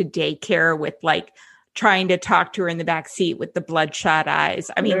daughter to daycare with like trying to talk to her in the back seat with the bloodshot eyes.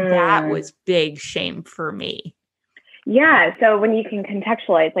 I mean, that was big shame for me. Yeah. So when you can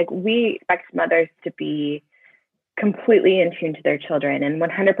contextualize, like we expect mothers to be completely in tune to their children and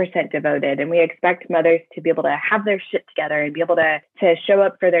 100% devoted. And we expect mothers to be able to have their shit together and be able to show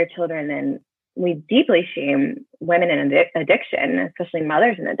up for their children. And we deeply shame women in addiction, especially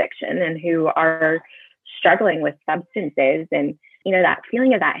mothers in addiction, and who are struggling with substances. And, that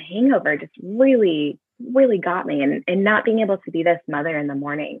feeling of that hangover just really, really got me and not being able to be this mother in the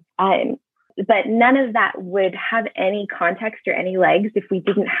morning. But none of that would have any context or any legs if we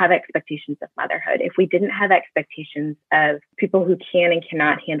didn't have expectations of motherhood, if we didn't have expectations of people who can and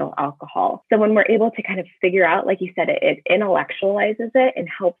cannot handle alcohol. So when we're able to kind of figure out, like you said, it intellectualizes it and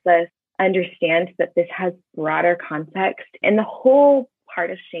helps us understand that this has broader context. And the whole part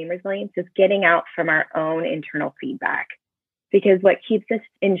of shame resilience is getting out from our own internal feedback. Because what keeps us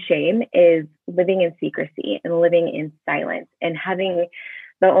in shame is living in secrecy and living in silence and having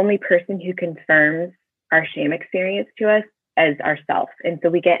the only person who confirms our shame experience to us as ourselves. And so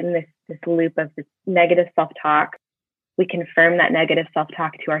we get in this loop of this negative self-talk. We confirm that negative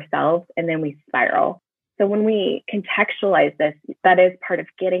self-talk to ourselves, and then we spiral. So when we contextualize this, that is part of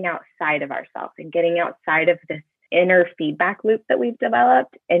getting outside of ourselves and getting outside of this inner feedback loop that we've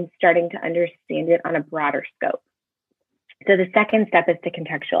developed and starting to understand it on a broader scope. So the second step is to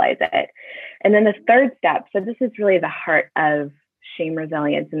contextualize it. And then the third step, so this is really the heart of shame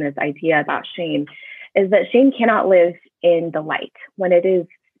resilience and this idea about shame is that shame cannot live in the light. When it is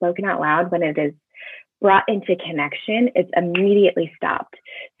spoken out loud, when it is brought into connection, it's immediately stopped.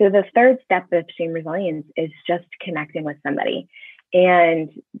 So the third step of shame resilience is just connecting with somebody. And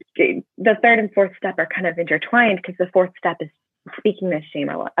the third and fourth step are kind of intertwined because the fourth step is speaking this shame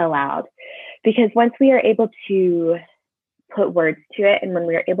aloud. Because once we are able to put words to it, and when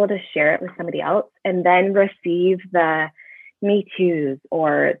we are able to share it with somebody else and then receive the me too's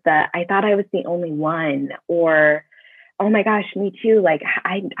or the I thought I was the only one, or oh my gosh, me too, like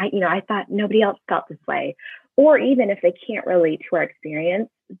I thought nobody else felt this way, or even if they can't relate to our experience,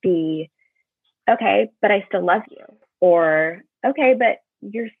 the okay, but I still love you, or okay, but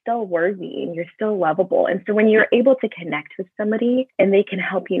you're still worthy and you're still lovable. And so when you're able to connect with somebody and they can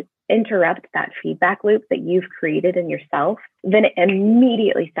help you interrupt that feedback loop that you've created in yourself, then it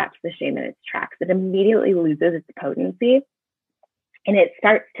immediately stops the shame in its tracks. It immediately loses its potency. And it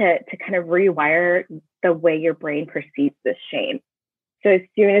starts to kind of rewire the way your brain perceives this shame. So as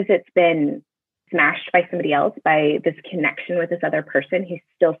soon as it's been smashed by somebody else, by this connection with this other person who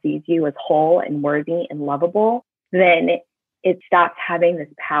still sees you as whole and worthy and lovable, then it stops having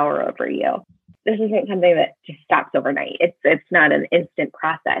this power over you. This isn't something that just stops overnight. It's not an instant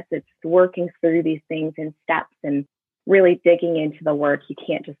process. It's working through these things in steps and really digging into the work. You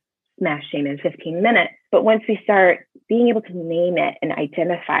can't just smash shame in 15 minutes. But once we start being able to name it and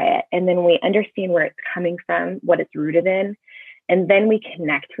identify it, and then we understand where it's coming from, what it's rooted in, and then we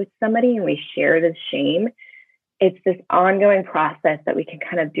connect with somebody and we share this shame, it's this ongoing process that we can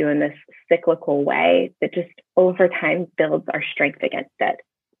kind of do in this cyclical way that just over time builds our strength against it.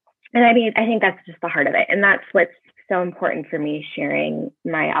 And I mean, I think that's just the heart of it. And that's what's so important for me sharing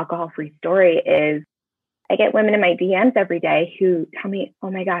my alcohol-free story is I get women in my DMs every day who tell me,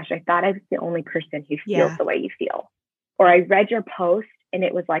 oh my gosh, I thought I was the only person who feels the way you feel. Or I read your post and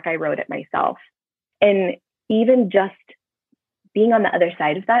it was like I wrote it myself. And even just being on the other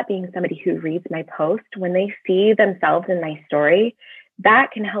side of that, being somebody who reads my post, when they see themselves in my story,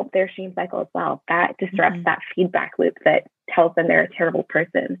 that can help their shame cycle as well. That disrupts that feedback loop that tells them they're a terrible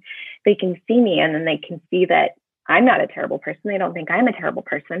person. They can see me and then they can see that I'm not a terrible person. They don't think I'm a terrible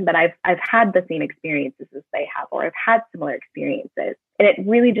person, but I've had the same experiences as they have, or I've had similar experiences. And it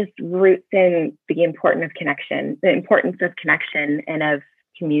really just roots in the importance of connection and of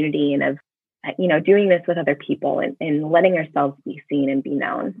community and of doing this with other people and letting ourselves be seen and be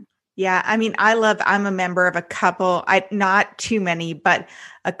known. Yeah. I mean, I'm a member of a couple, not too many, but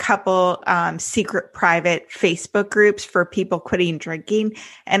a couple secret private Facebook groups for people quitting drinking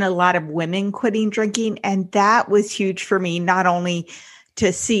and a lot of women quitting drinking. And that was huge for me, not only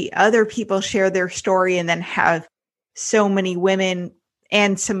to see other people share their story and then have so many women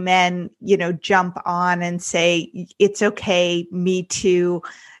and some men, jump on and say, it's okay, me too.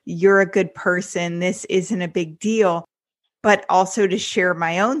 You're a good person. This isn't a big deal, but also to share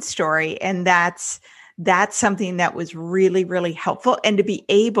my own story. And that's something that was really, really helpful. And to be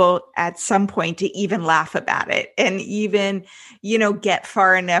able at some point to even laugh about it and even, get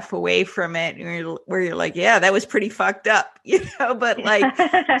far enough away from it where you're like, yeah, that was pretty fucked up, but like,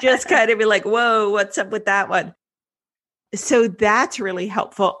 just kind of be like, whoa, what's up with that one? So that's really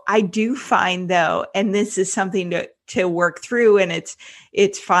helpful. I do find though, and this is something to work through and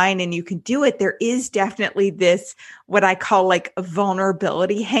it's fine and you can do it. There is definitely this, what I call like a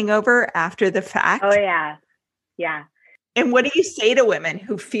vulnerability hangover after the fact. Oh yeah. Yeah. And what do you say to women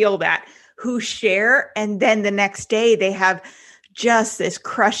who feel that, who share, and then the next day they have just this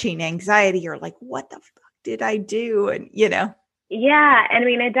crushing anxiety or like, what the fuck did I do? And Yeah. I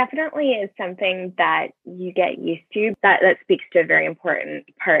mean, it definitely is something that you get used to. That speaks to a very important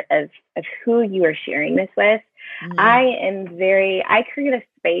part of who you are sharing this with. I create a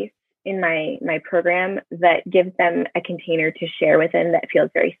space in my program that gives them a container to share within that feels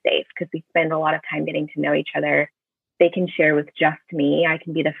very safe because we spend a lot of time getting to know each other. They can share with just me. I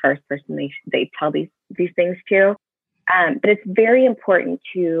can be the first person they tell these things to. But it's very important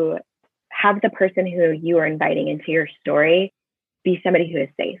to have the person who you are inviting into your story be somebody who is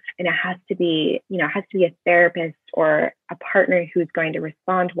safe. And it has to be a therapist or a partner who's going to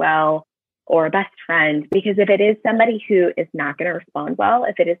respond well or a best friend. Because if it is somebody who is not going to respond well,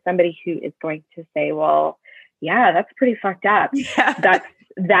 if it is somebody who is going to say, well, yeah, that's pretty fucked up. Yeah. That's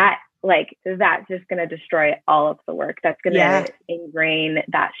just going to destroy all of the work. That's going to ingrain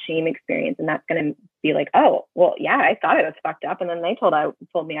that shame experience. And that's going to be like, oh, well, yeah, I thought it was fucked up. And then they told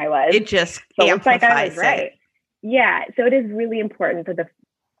me I was. It just so it's like I was right. Yeah. So it is really important for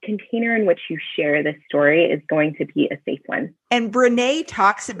container in which you share this story is going to be a safe one. And Brene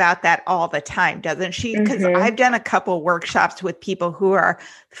talks about that all the time, doesn't she? Because I've done a couple workshops with people who are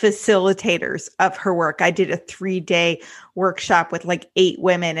facilitators of her work. I did a 3-day workshop with like 8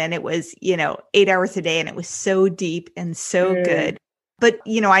 women, and it was, 8 hours a day, and it was so deep and so good. But,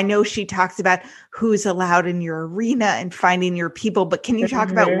 I know she talks about who's allowed in your arena and finding your people, but can you talk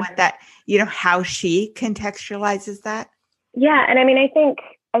about what that, how she contextualizes that? Yeah. And I mean, I think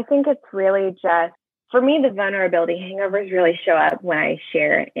it's really just, for me, the vulnerability hangovers really show up when I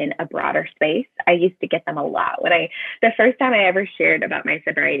share in a broader space. I used to get them a lot. The first time I ever shared about my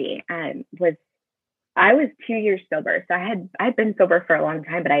sobriety I was 2 years sober. So I'd been sober for a long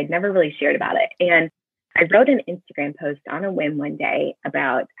time, but I had never really shared about it. And I wrote an Instagram post on a whim one day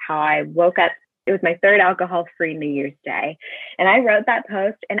about how I woke up. It was my 3rd alcohol-free New Year's Day. And I wrote that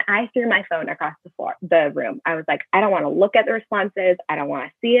post and I threw my phone across the room. I was like, I don't want to look at the responses. I don't want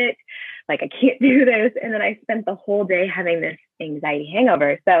to see it. Like, I can't do this. And then I spent the whole day having this anxiety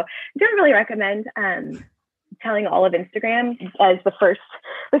hangover. So I don't really recommend telling all of Instagram as the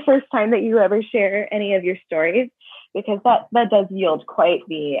first time that you ever share any of your stories, because that does yield quite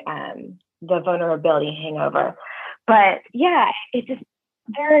the vulnerability hangover. But yeah,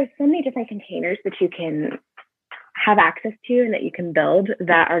 there are so many different containers that you can have access to and that you can build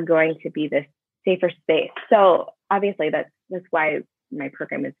that are going to be this safer space. So obviously that's why my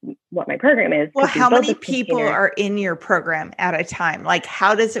program is what my program is. Well, how many people are in your program at a time? Like,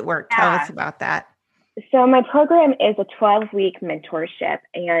 how does it work? Tell us about that. So my program is a 12-week mentorship,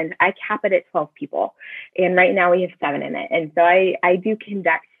 and I cap it at 12 people. And right now we have 7 in it. And so I do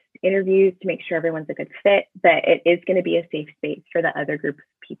conduct interviews to make sure everyone's a good fit, but it is going to be a safe space for the other group of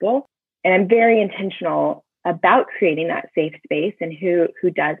people. And I'm very intentional about creating that safe space and who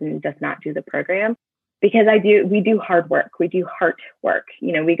does and does not do the program, because we do hard work. We do heart work.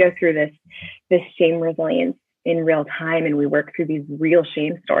 We go through this shame resilience in real time, and we work through these real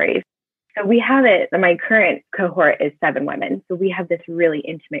shame stories. So we have it. My current cohort is 7 women. So we have this really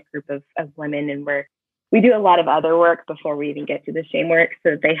intimate group of women, and we do a lot of other work before we even get to the shame work,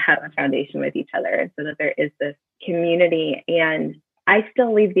 so that they have a foundation with each other, and so that there is this community. And I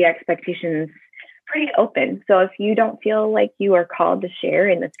still leave the expectations pretty open. So if you don't feel like you are called to share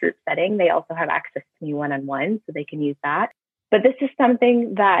in this group setting, they also have access to me one-on-one, so they can use that. But this is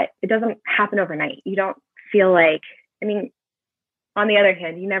something that it doesn't happen overnight. You don't feel like, on the other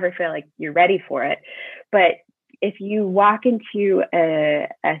hand, you never feel like you're ready for it. But if you walk into a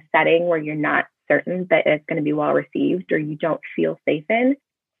setting where you're not certain that it's going to be well received, or you don't feel safe in,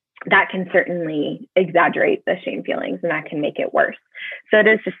 that can certainly exaggerate the shame feelings, and that can make it worse. So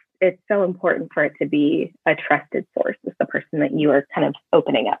it's so important for it to be a trusted source as the person that you are kind of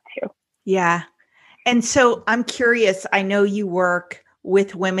opening up to. Yeah. And so I'm curious, I know you work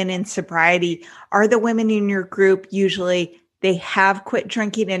with women in sobriety. Are the women in your group usually they have quit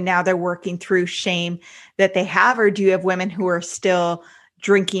drinking and now they're working through shame that they have, or do you have women who are still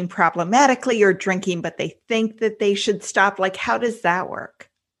drinking problematically or drinking, but they think that they should stop? Like, how does that work?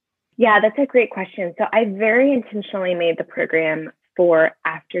 Yeah, that's a great question. So I very intentionally made the program for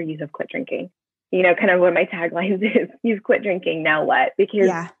after you have quit drinking. Kind of what my tagline is, you've quit drinking, now what?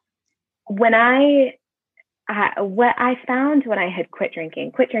 Because when what I found when I had quitting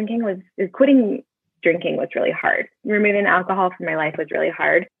drinking was really hard. Removing alcohol from my life was really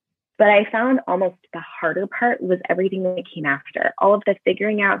hard. But I found almost the harder part was everything that came after. All of the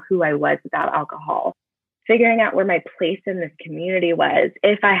figuring out who I was without alcohol, figuring out where my place in this community was,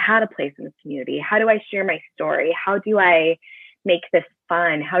 if I had a place in this community. How do I share my story? How do I make this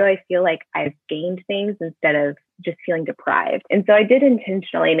fun? How do I feel like I've gained things instead of just feeling deprived? And so I did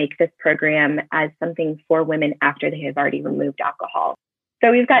intentionally make this program as something for women after they have already removed alcohol.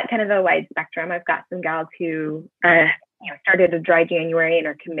 So we've got kind of a wide spectrum. I've got some gals who started a dry January and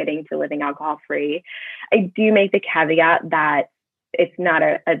are committing to living alcohol free. I do make the caveat that it's not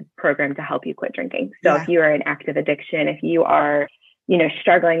a program to help you quit drinking. So if you are in active addiction, if you are,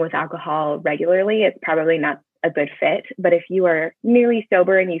 struggling with alcohol regularly, it's probably not a good fit. But if you are nearly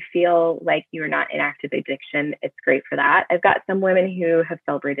sober and you feel like you're not in active addiction, it's great for that. I've got some women who have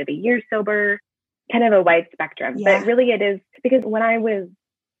celebrated a year sober, kind of a wide spectrum. But really it is because when I was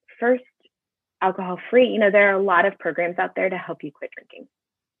first alcohol free, there are a lot of programs out there to help you quit drinking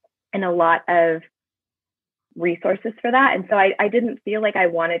and a lot of resources for that. And so I didn't feel like I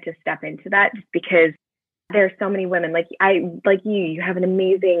wanted to step into that just because there are so many women like you have an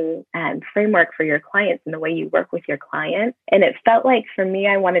amazing framework for your clients and the way you work with your clients. And it felt like for me,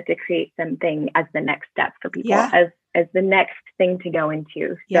 I wanted to create something as the next step for people, as as the next thing to go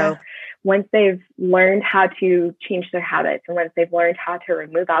into. Yeah. So once they've learned how to change their habits and once they've learned how to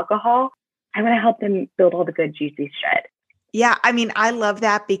remove alcohol, I want to help them build all the good, juicy shit. Yeah. I mean, I love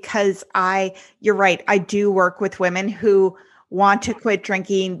that because you're right. I do work with women who want to quit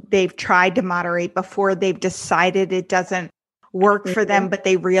drinking. They've tried to moderate before. They've decided it doesn't work for them, but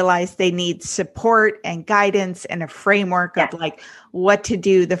they realize they need support and guidance and a framework of like what to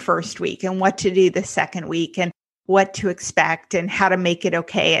do the first week and what to do the second week and what to expect and how to make it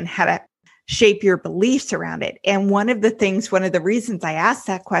okay and how to shape your beliefs around it. And one of the reasons I asked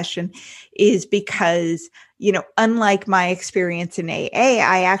that question is because, unlike my experience in AA,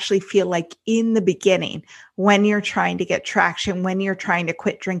 I actually feel like in the beginning, when you're trying to get traction, when you're trying to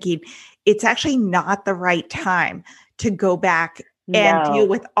quit drinking, it's actually not the right time to go back and deal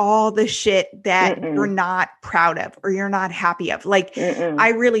with all the shit that you're not proud of or you're not happy of. Like, I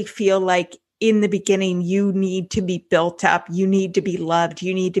really feel like in the beginning, you need to be built up. You need to be loved.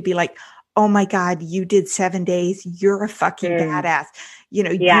 You need to be like, oh my God, you did 7 days. You're a fucking badass. You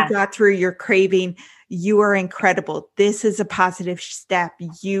got through your craving. You are incredible. This is a positive step.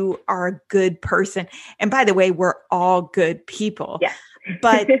 You are a good person. And by the way, we're all good people. Yeah.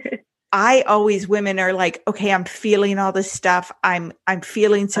 But women are like, okay, I'm feeling all this stuff. I'm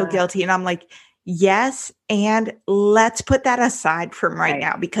feeling so guilty. And I'm like, yes. And let's put that aside from right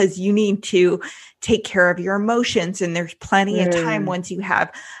now because you need to take care of your emotions. And there's plenty of time once you have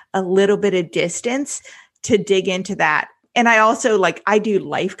a little bit of distance to dig into that. And I also I do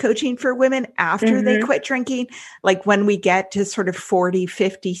life coaching for women after they quit drinking. Like when we get to sort of 40,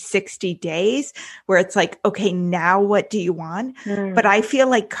 50, 60 days where it's like, okay, now what do you want? But I feel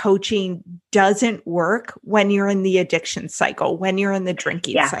like coaching doesn't work when you're in the addiction cycle, when you're in the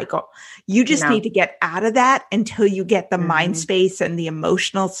drinking cycle. You just need to get out of that until you get the mind space and the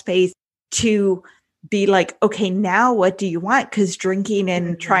emotional space to be like, okay, now what do you want? Because drinking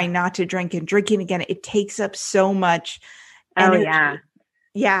and trying not to drink and drinking again, it takes up so much energy.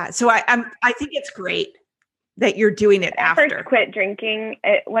 Yeah. So I think it's great that you're doing it after. When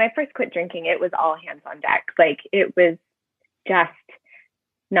I first quit drinking, it was all hands on deck. Like it was just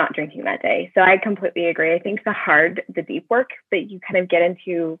not drinking that day. So I completely agree. I think the deep work that you kind of get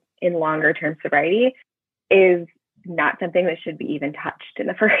into in longer term sobriety is not something that should be even touched in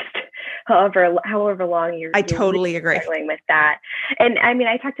the first however long you're totally agree struggling with that. And I mean,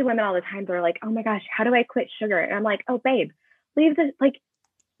 I talk to women all the time. They're like, oh my gosh, how do I quit sugar? And I'm like, oh babe, leave this,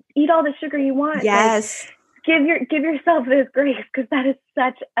 eat all the sugar you want. Yes. Give yourself this grace because that is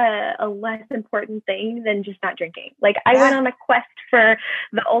such a less important thing than just not drinking. I went on a quest for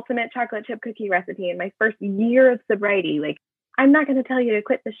the ultimate chocolate chip cookie recipe in my first year of sobriety. I'm not going to tell you to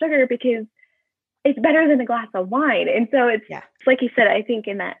quit the sugar because it's better than a glass of wine. And so it's like you said, I think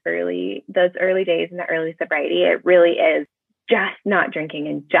in those early days in the early sobriety, it really is just not drinking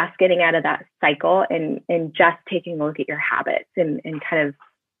and just getting out of that cycle and just taking a look at your habits and kind of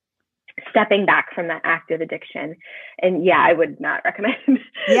stepping back from that active addiction. And I would not recommend.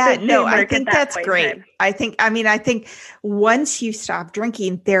 I think that's great. I think once you stop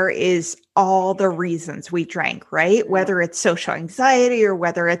drinking, there is all the reasons we drank, right? Whether it's social anxiety or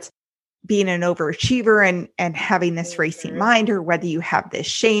whether it's being an overachiever and having this racing mind, or whether you have this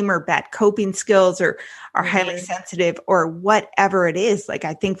shame or bad coping skills or are highly sensitive or whatever it is.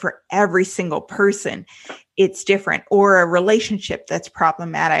 I think for every single person, it's different, or a relationship that's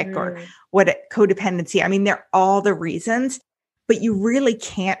problematic or codependency. I mean, they're all the reasons, but you really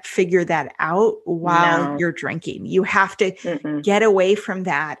can't figure that out while you're drinking. You have to get away from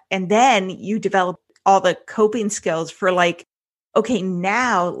that. And then you develop all the coping skills for okay,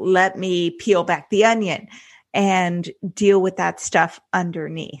 now let me peel back the onion and deal with that stuff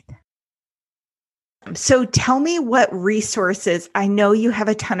underneath. So tell me what resources, I know you have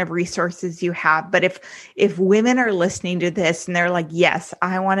a ton of resources you have, but if women are listening to this and they're like, yes,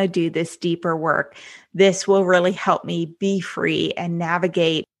 I want to do this deeper work, this will really help me be free and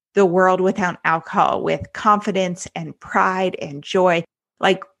navigate the world without alcohol with confidence and pride and joy.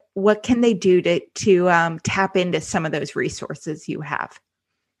 What can they do to tap into some of those resources you have?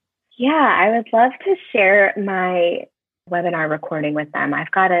 Yeah, I would love to share my webinar recording with them.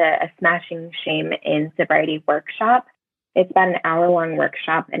 I've got a Smashing Shame in Sobriety workshop. It's about an hour-long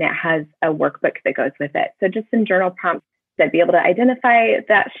workshop, and it has a workbook that goes with it. So just some journal prompts that be able to identify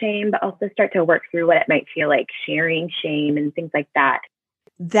that shame, but also start to work through what it might feel like sharing shame and things like that.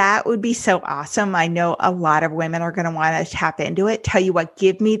 That would be so awesome. I know a lot of women are going to want to tap into it. Tell you what,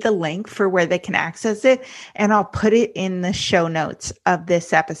 give me the link for where they can access it, and I'll put it in the show notes of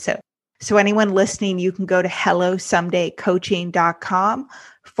this episode. So anyone listening, you can go to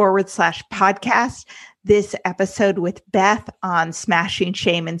hellosomedaycoaching.com/podcast. this episode with Beth on smashing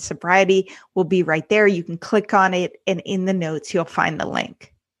shame and sobriety will be right there. You can click on it, and in the notes, you'll find the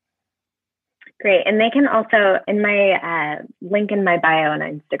link. Great. And they can also, in my link in my bio on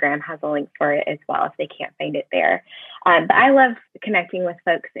Instagram has a link for it as well if they can't find it there. But I love connecting with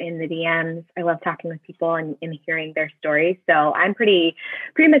folks in the DMs. I love talking with people and hearing their stories. So I'm pretty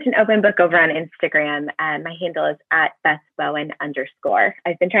much an open book over on Instagram. My handle is @BethBowen_.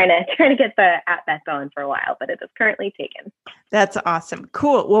 I've been trying to get the @BethBowen for a while, but it is currently taken. That's awesome.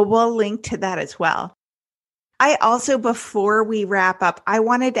 Cool. Well, we'll link to that as well. I also, before we wrap up, I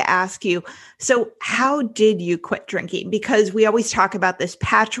wanted to ask you, so how did you quit drinking? Because we always talk about this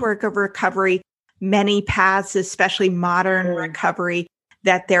patchwork of recovery, many paths, especially modern recovery,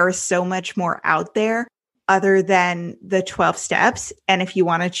 that there is so much more out there other than the 12 steps. And if you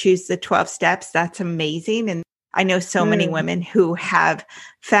want to choose the 12 steps, that's amazing. And I know so many women who have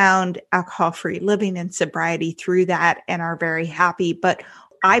found alcohol-free living and sobriety through that and are very happy. But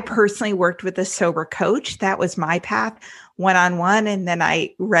I personally worked with a sober coach. That was my path, one-on-one. And then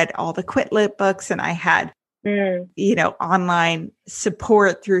I read all the Quit Lit books, and I had, online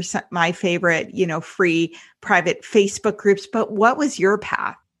support through my favorite, free private Facebook groups. But what was your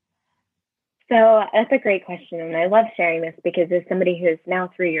path? So that's a great question. And I love sharing this because as somebody who's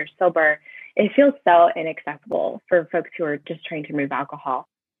now 3 years sober, it feels so inaccessible for folks who are just trying to remove alcohol.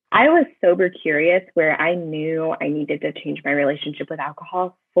 I was sober curious where I knew I needed to change my relationship with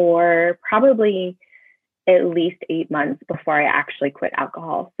alcohol for probably at least 8 months before I actually quit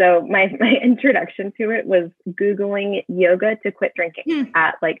alcohol. So my introduction to it was Googling yoga to quit drinking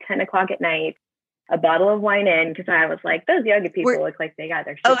at like 10 o'clock at night, a bottle of wine in, because I was like, those yoga people look like they got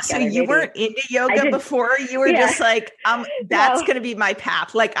their shit together. So you weren't into yoga before? You were just like, that's going to be my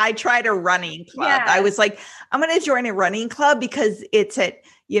path. Like I tried a running club. I was like, I'm going to join a running club because it's at,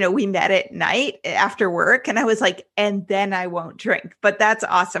 we met at night after work, and I was like, and then I won't drink. But that's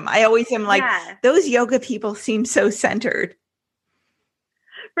awesome. I always am like, those yoga people seem so centered.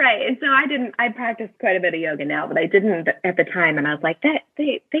 Right. And so I practice quite a bit of yoga now, but I didn't at the time. And I was like,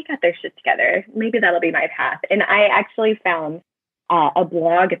 they got their shit together. Maybe that'll be my path. And I actually found a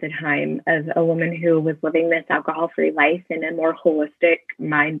blog at the time of a woman who was living this alcohol-free life in a more holistic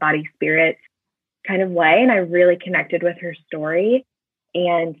mind, body, spirit kind of way. And I really connected with her story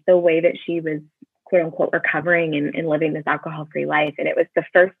and the way that she was, quote unquote, recovering and living this alcohol-free life. And it was the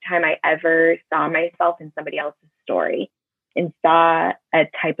first time I ever saw myself in somebody else's story and saw a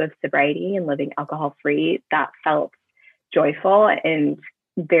type of sobriety and living alcohol-free that felt joyful and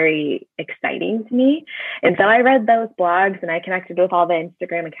very exciting to me. And so I read those blogs and I connected with all the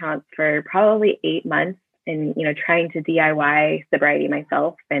Instagram accounts for probably 8 months and, trying to DIY sobriety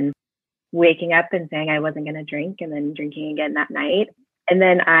myself and waking up and saying I wasn't going to drink and then drinking again that night. And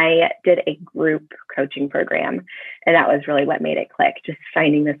then I did a group coaching program, and that was really what made it click, just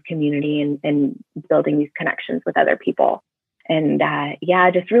finding this community and building these connections with other people. And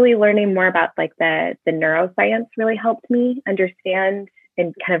just really learning more about like the neuroscience really helped me understand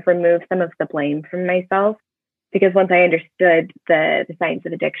and kind of remove some of the blame from myself. Because once I understood the science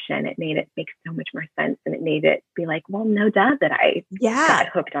of addiction, it made it make so much more sense. And it made it be like, well, no doubt that I got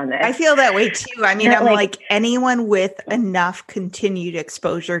hooked on this. I feel that way too. I mean, I'm like anyone with enough continued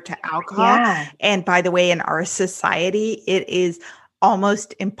exposure to alcohol. Yeah. And by the way, in our society, it is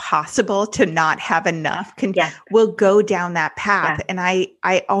almost impossible to not have enough. We'll go down that path. Yeah. And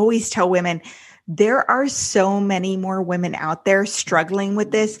I always tell women, there are so many more women out there struggling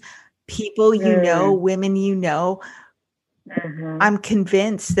with this. People women I'm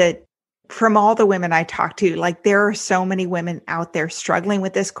convinced that from all the women I talk to, like there are so many women out there struggling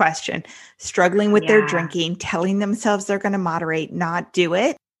with this question, struggling with their drinking, telling themselves they're going to moderate, not do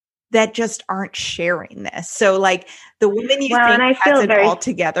it, that just aren't sharing this. So like the woman you think has it all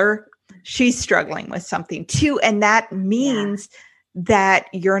together, she's struggling with something too. And that means that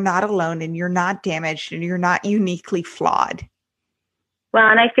you're not alone and you're not damaged and you're not uniquely flawed. Well,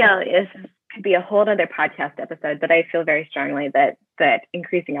 and I feel this could be a whole other podcast episode, but I feel very strongly that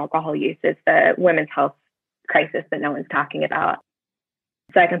increasing alcohol use is the women's health crisis that no one's talking about.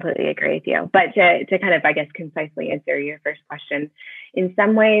 So I completely agree with you. But to kind of, I guess, concisely answer your first question, in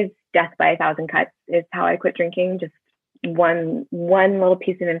some ways, death by 1,000 cuts is how I quit drinking, just one little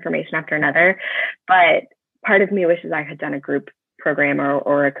piece of information after another. But part of me wishes I had done a group program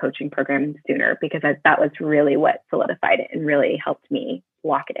or a coaching program sooner, because that was really what solidified it and really helped me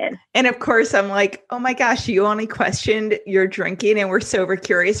walk it in. And of course, I'm like, oh my gosh, you only questioned your drinking and were sober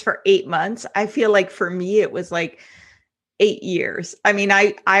curious for 8 months. I feel like for me, it was like 8 years. I mean,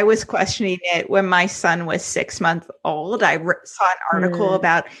 I was questioning it when my son was 6 months old. I saw an article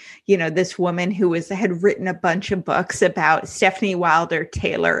about, this woman who had written a bunch of books about Stephanie Wilder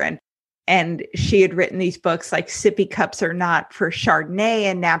Taylor, and she had written these books like Sippy Cups Are Not for Chardonnay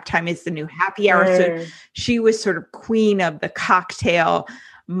and Nap Time is the New Happy Hour. So she was sort of queen of the cocktail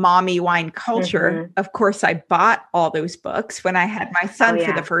mommy wine culture. Of course, I bought all those books when I had my son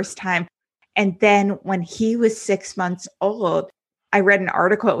for the first time. And then when he was 6 months old, I read an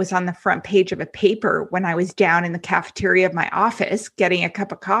article. It was on the front page of a paper when I was down in the cafeteria of my office getting a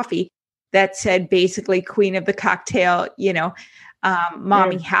cup of coffee that said basically queen of the cocktail,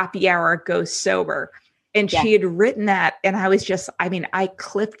 mommy happy hour, go sober. And she had written that. And I was I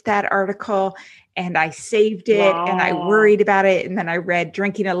clipped that article and I saved it and I worried about it. And then I read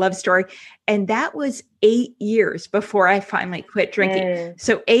Drinking a Love Story. And that was 8 years before I finally quit drinking.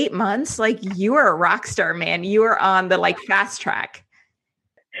 So 8 months, you are a rock star, man. You are on the fast track.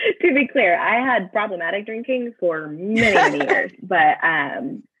 To be clear, I had problematic drinking for many, many years, but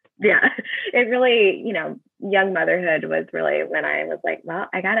it really, young motherhood was really when I was like, well,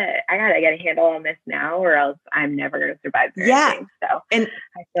 I gotta get a handle on this now, or else I'm never going to survive parenting. So, and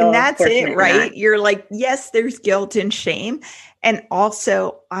that's it, right? You're like, yes, there's guilt and shame. And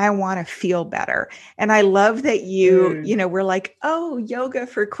also I want to feel better. And I love that we're like, oh, yoga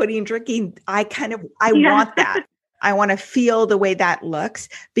for quitting drinking. I want that. I want to feel the way that looks,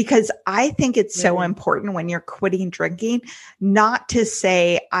 because I think it's so important when you're quitting drinking, not to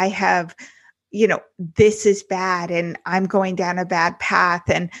say I have, this is bad and I'm going down a bad path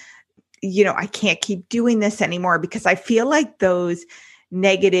and, I can't keep doing this anymore, because I feel like those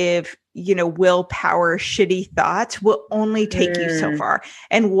negative, willpower, shitty thoughts will only take you so far.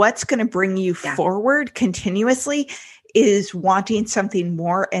 And what's going to bring you forward continuously is wanting something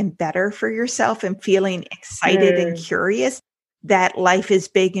more and better for yourself and feeling excited and curious that life is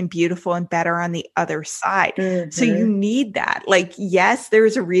big and beautiful and better on the other side. So you need that. Yes,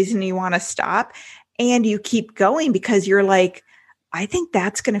 there's a reason you want to stop, and you keep going because you're like, I think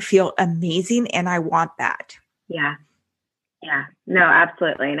that's going to feel amazing and I want that. Yeah. Yeah, no,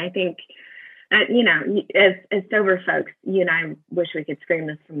 absolutely. And I think, as sober folks, you and I wish we could scream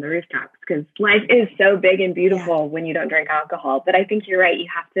this from the rooftops, because life is so big and beautiful when you don't drink alcohol. But I think you're right. You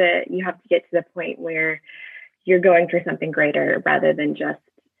have to get to the point where you're going for something greater rather than just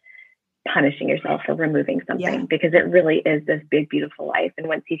punishing yourself for removing something, because it really is this big, beautiful life. And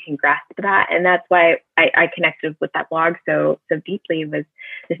once you can grasp that, and that's why I connected with that blog so deeply, was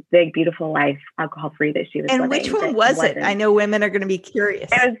this big, beautiful life, alcohol-free, that she was living. And which one was it? I know women are going to be curious.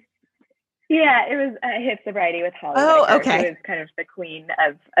 It was Hip Sobriety with Holly. Oh, okay. She was kind of the queen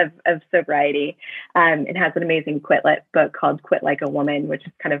of sobriety. It has an amazing Quitlet book called Quit Like a Woman, which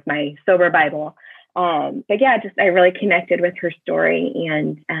is kind of my sober Bible. But I really connected with her story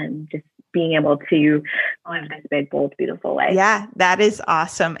and just being able to live this big, bold, beautiful life. Yeah, that is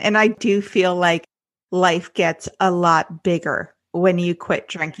awesome. And I do feel like life gets a lot bigger when you quit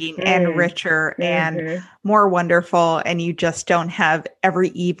drinking, and richer and more wonderful. And you just don't have every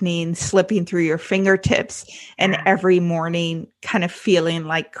evening slipping through your fingertips and every morning kind of feeling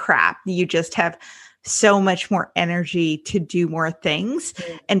like crap. You just have so much more energy to do more things.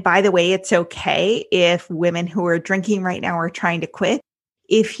 And by the way, it's okay if women who are drinking right now are trying to quit,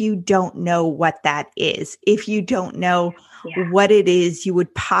 if you don't know what that is, if you don't know what it is you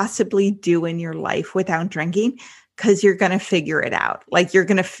would possibly do in your life without drinking, because you're going to figure it out. You're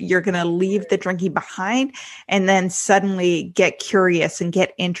going to leave the drinking behind and then suddenly get curious and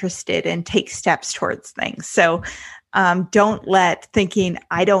get interested and take steps towards things. So don't let thinking,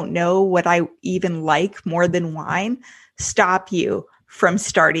 I don't know what I even like more than wine, stop you from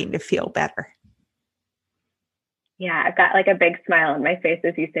starting to feel better. Yeah, I've got a big smile on my face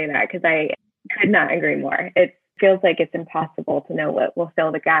as you say that, because I could not agree more. It feels like it's impossible to know what will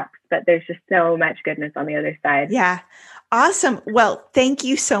fill the gaps, but there's just so much goodness on the other side. Yeah. Awesome. Well, thank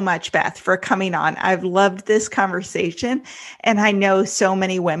you so much, Beth, for coming on. I've loved this conversation, and I know so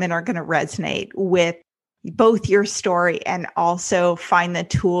many women are going to resonate with both your story and also find the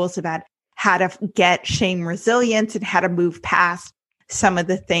tools about how to get shame resilience and how to move past some of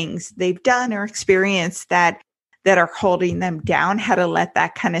the things they've done or experienced that are holding them down, how to let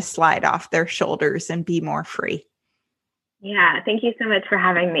that kind of slide off their shoulders and be more free. Yeah, thank you so much for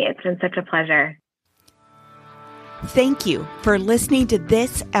having me. It's been such a pleasure. Thank you for listening to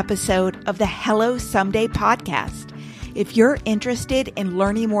this episode of the Hello Someday podcast. If you're interested in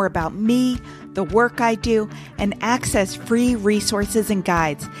learning more about me, the work I do, and access free resources and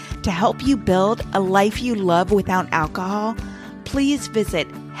guides to help you build a life you love without alcohol, please visit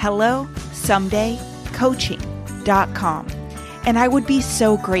hellosomedaycoaching.com. And I would be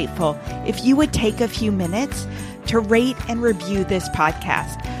so grateful if you would take a few minutes to rate and review this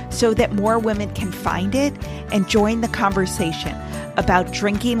podcast so that more women can find it and join the conversation about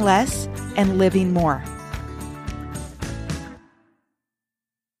drinking less and living more.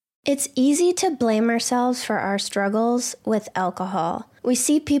 It's easy to blame ourselves for our struggles with alcohol. We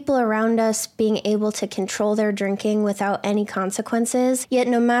see people around us being able to control their drinking without any consequences, yet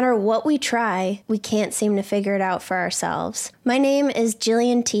no matter what we try, we can't seem to figure it out for ourselves. My name is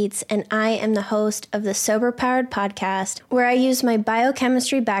Jillian Tietz, and I am the host of the Sober Powered podcast, where I use my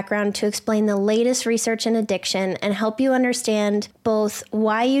biochemistry background to explain the latest research in addiction and help you understand both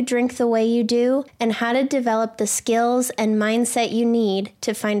why you drink the way you do and how to develop the skills and mindset you need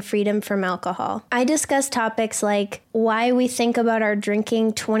to find freedom from alcohol. I discuss topics like why we think about our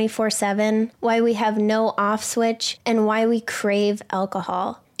drinking 24/7, why we have no off switch, and why we crave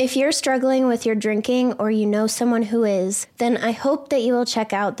alcohol. If you're struggling with your drinking or you know someone who is, then I hope that you will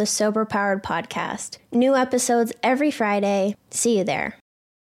check out the Sober Powered podcast. New episodes every Friday. See you there.